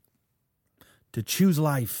suffering. To choose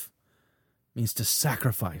life means to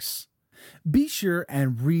sacrifice. Be sure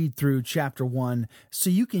and read through chapter 1 so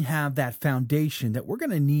you can have that foundation that we're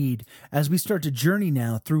going to need as we start to journey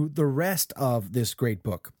now through the rest of this great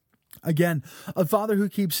book. Again, A Father Who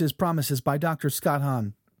Keeps His Promises by Dr. Scott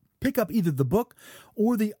Hahn. Pick up either the book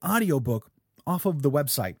or the audiobook off of the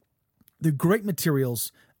website. They're great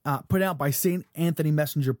materials put out by St. Anthony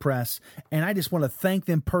Messenger Press, and I just want to thank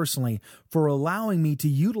them personally for allowing me to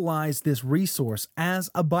utilize this resource as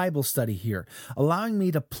a Bible study here, allowing me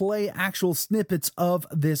to play actual snippets of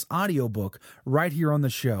this audiobook right here on the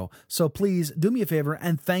show. So please do me a favor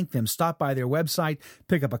and thank them. Stop by their website,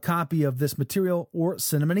 pick up a copy of this material, or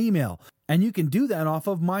send them an email. And you can do that off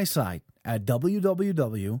of my site at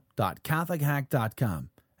www.catholichack.com.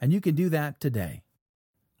 And you can do that today.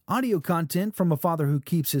 Audio content from A Father Who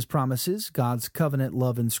Keeps His Promises, God's Covenant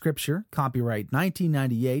Love in Scripture, copyright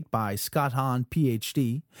 1998 by Scott Hahn,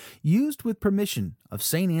 Ph.D., used with permission of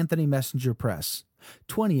St. Anthony Messenger Press,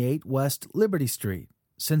 28 West Liberty Street,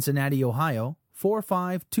 Cincinnati, Ohio,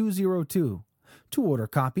 45202. To order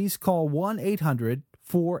copies, call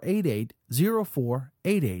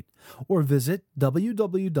 1-800-488-0488 or visit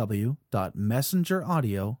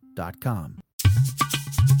www.messengeraudio.com.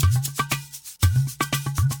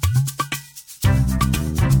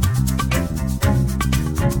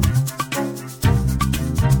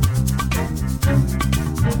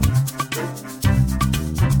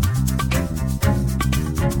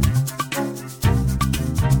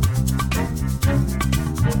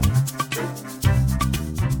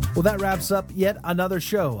 Well, that wraps up yet another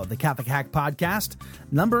show of the Catholic Hack Podcast.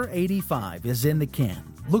 Number 85 is in the can.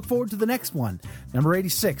 Look forward to the next one, number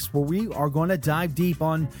 86, where we are going to dive deep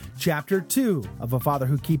on Chapter 2 of A Father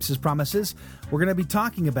Who Keeps His Promises. We're going to be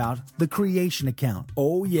talking about the creation account.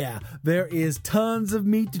 Oh yeah, there is tons of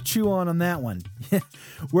meat to chew on that one.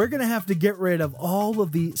 We're going to have to get rid of all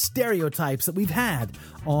of the stereotypes that we've had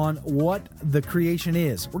on what the creation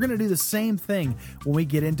is. We're going to do the same thing when we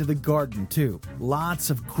get into the garden too. Lots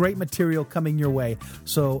of great material coming your way,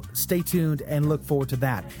 so stay tuned and look forward to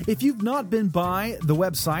that. If you've not been by the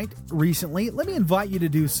website recently, let me invite you to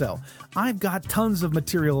do so. I've got tons of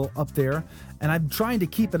material up there, and I'm trying to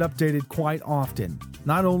keep it updated quite often.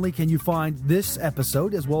 Not only can you find this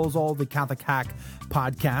episode, as well as all the Catholic Hack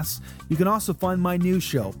podcasts, you can also find my new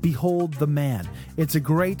show, Behold the Man. It's a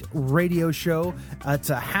great radio show.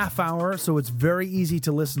 It's a half hour, so it's very easy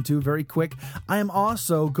to listen to, very quick. I am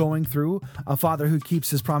also going through A Father Who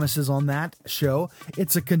Keeps His Promises on that show.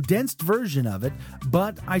 It's a condensed version of it,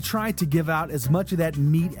 but I try to give out as much of that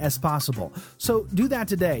meat as possible. So do that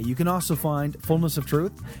today. You can also find Fullness of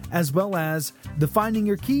Truth, as well as the Finding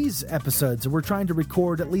Your Keys episodes. We're trying to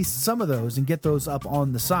record at least some of those and get those up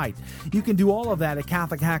on the site. You can do all of that at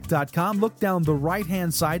CatholicHack.com. Look down the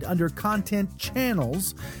right-hand side under Content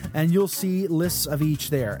Channels, and you'll see lists of each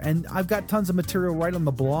there. And I've got tons of material right on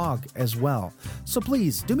the blog as well. So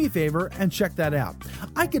please, do me a favor and check that out.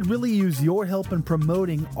 I could really use your help in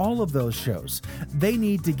promoting all of those shows. They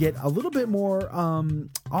need to get a little bit more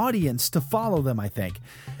audience to follow them, I think.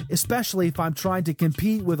 Especially if I'm trying to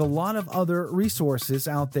compete with a lot of other resources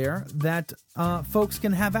out there that folks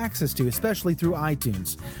can have access to, especially through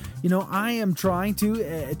iTunes. You know, I am trying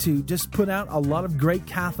to just put out a lot of great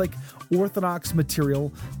Catholic Orthodox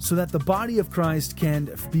material so that the body of Christ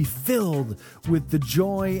can be filled with the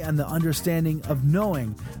joy and the understanding of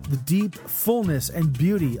knowing the deep fullness and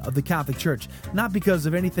beauty of the Catholic Church. Not because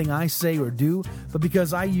of anything I say or do, but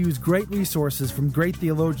because I use great resources from great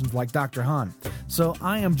theologians theologians like Dr. Hahn. So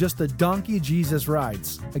I am just a donkey Jesus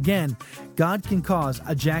rides. Again, God can cause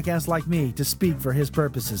a jackass like me to speak for his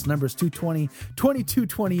purposes. Numbers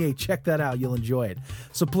 22:28. Check that out. You'll enjoy it.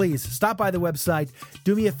 So please, stop by the website.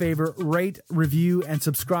 Do me a favor, rate, review, and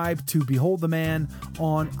subscribe to Behold the Man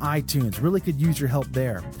on iTunes. Really could use your help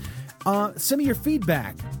there. Send me your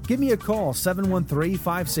feedback. Give me a call,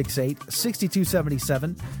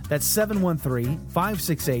 713-568-6277. That's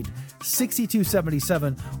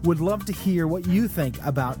 713-568-6277. Would love to hear what you think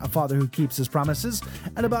about A Father Who Keeps His Promises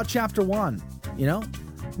and about Chapter 1. You know,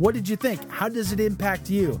 what did you think? How does it impact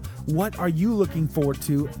you? What are you looking forward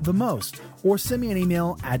to the most? Or send me an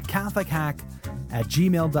email at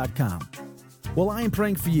catholichack@gmail.com. Well, I am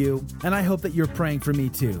praying for you, and I hope that you're praying for me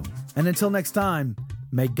too. And until next time,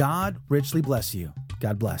 may God richly bless you.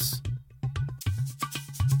 God bless.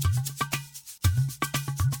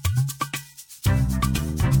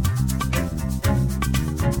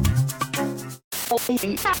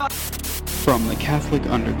 From the Catholic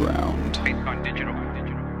Underground. Based on digital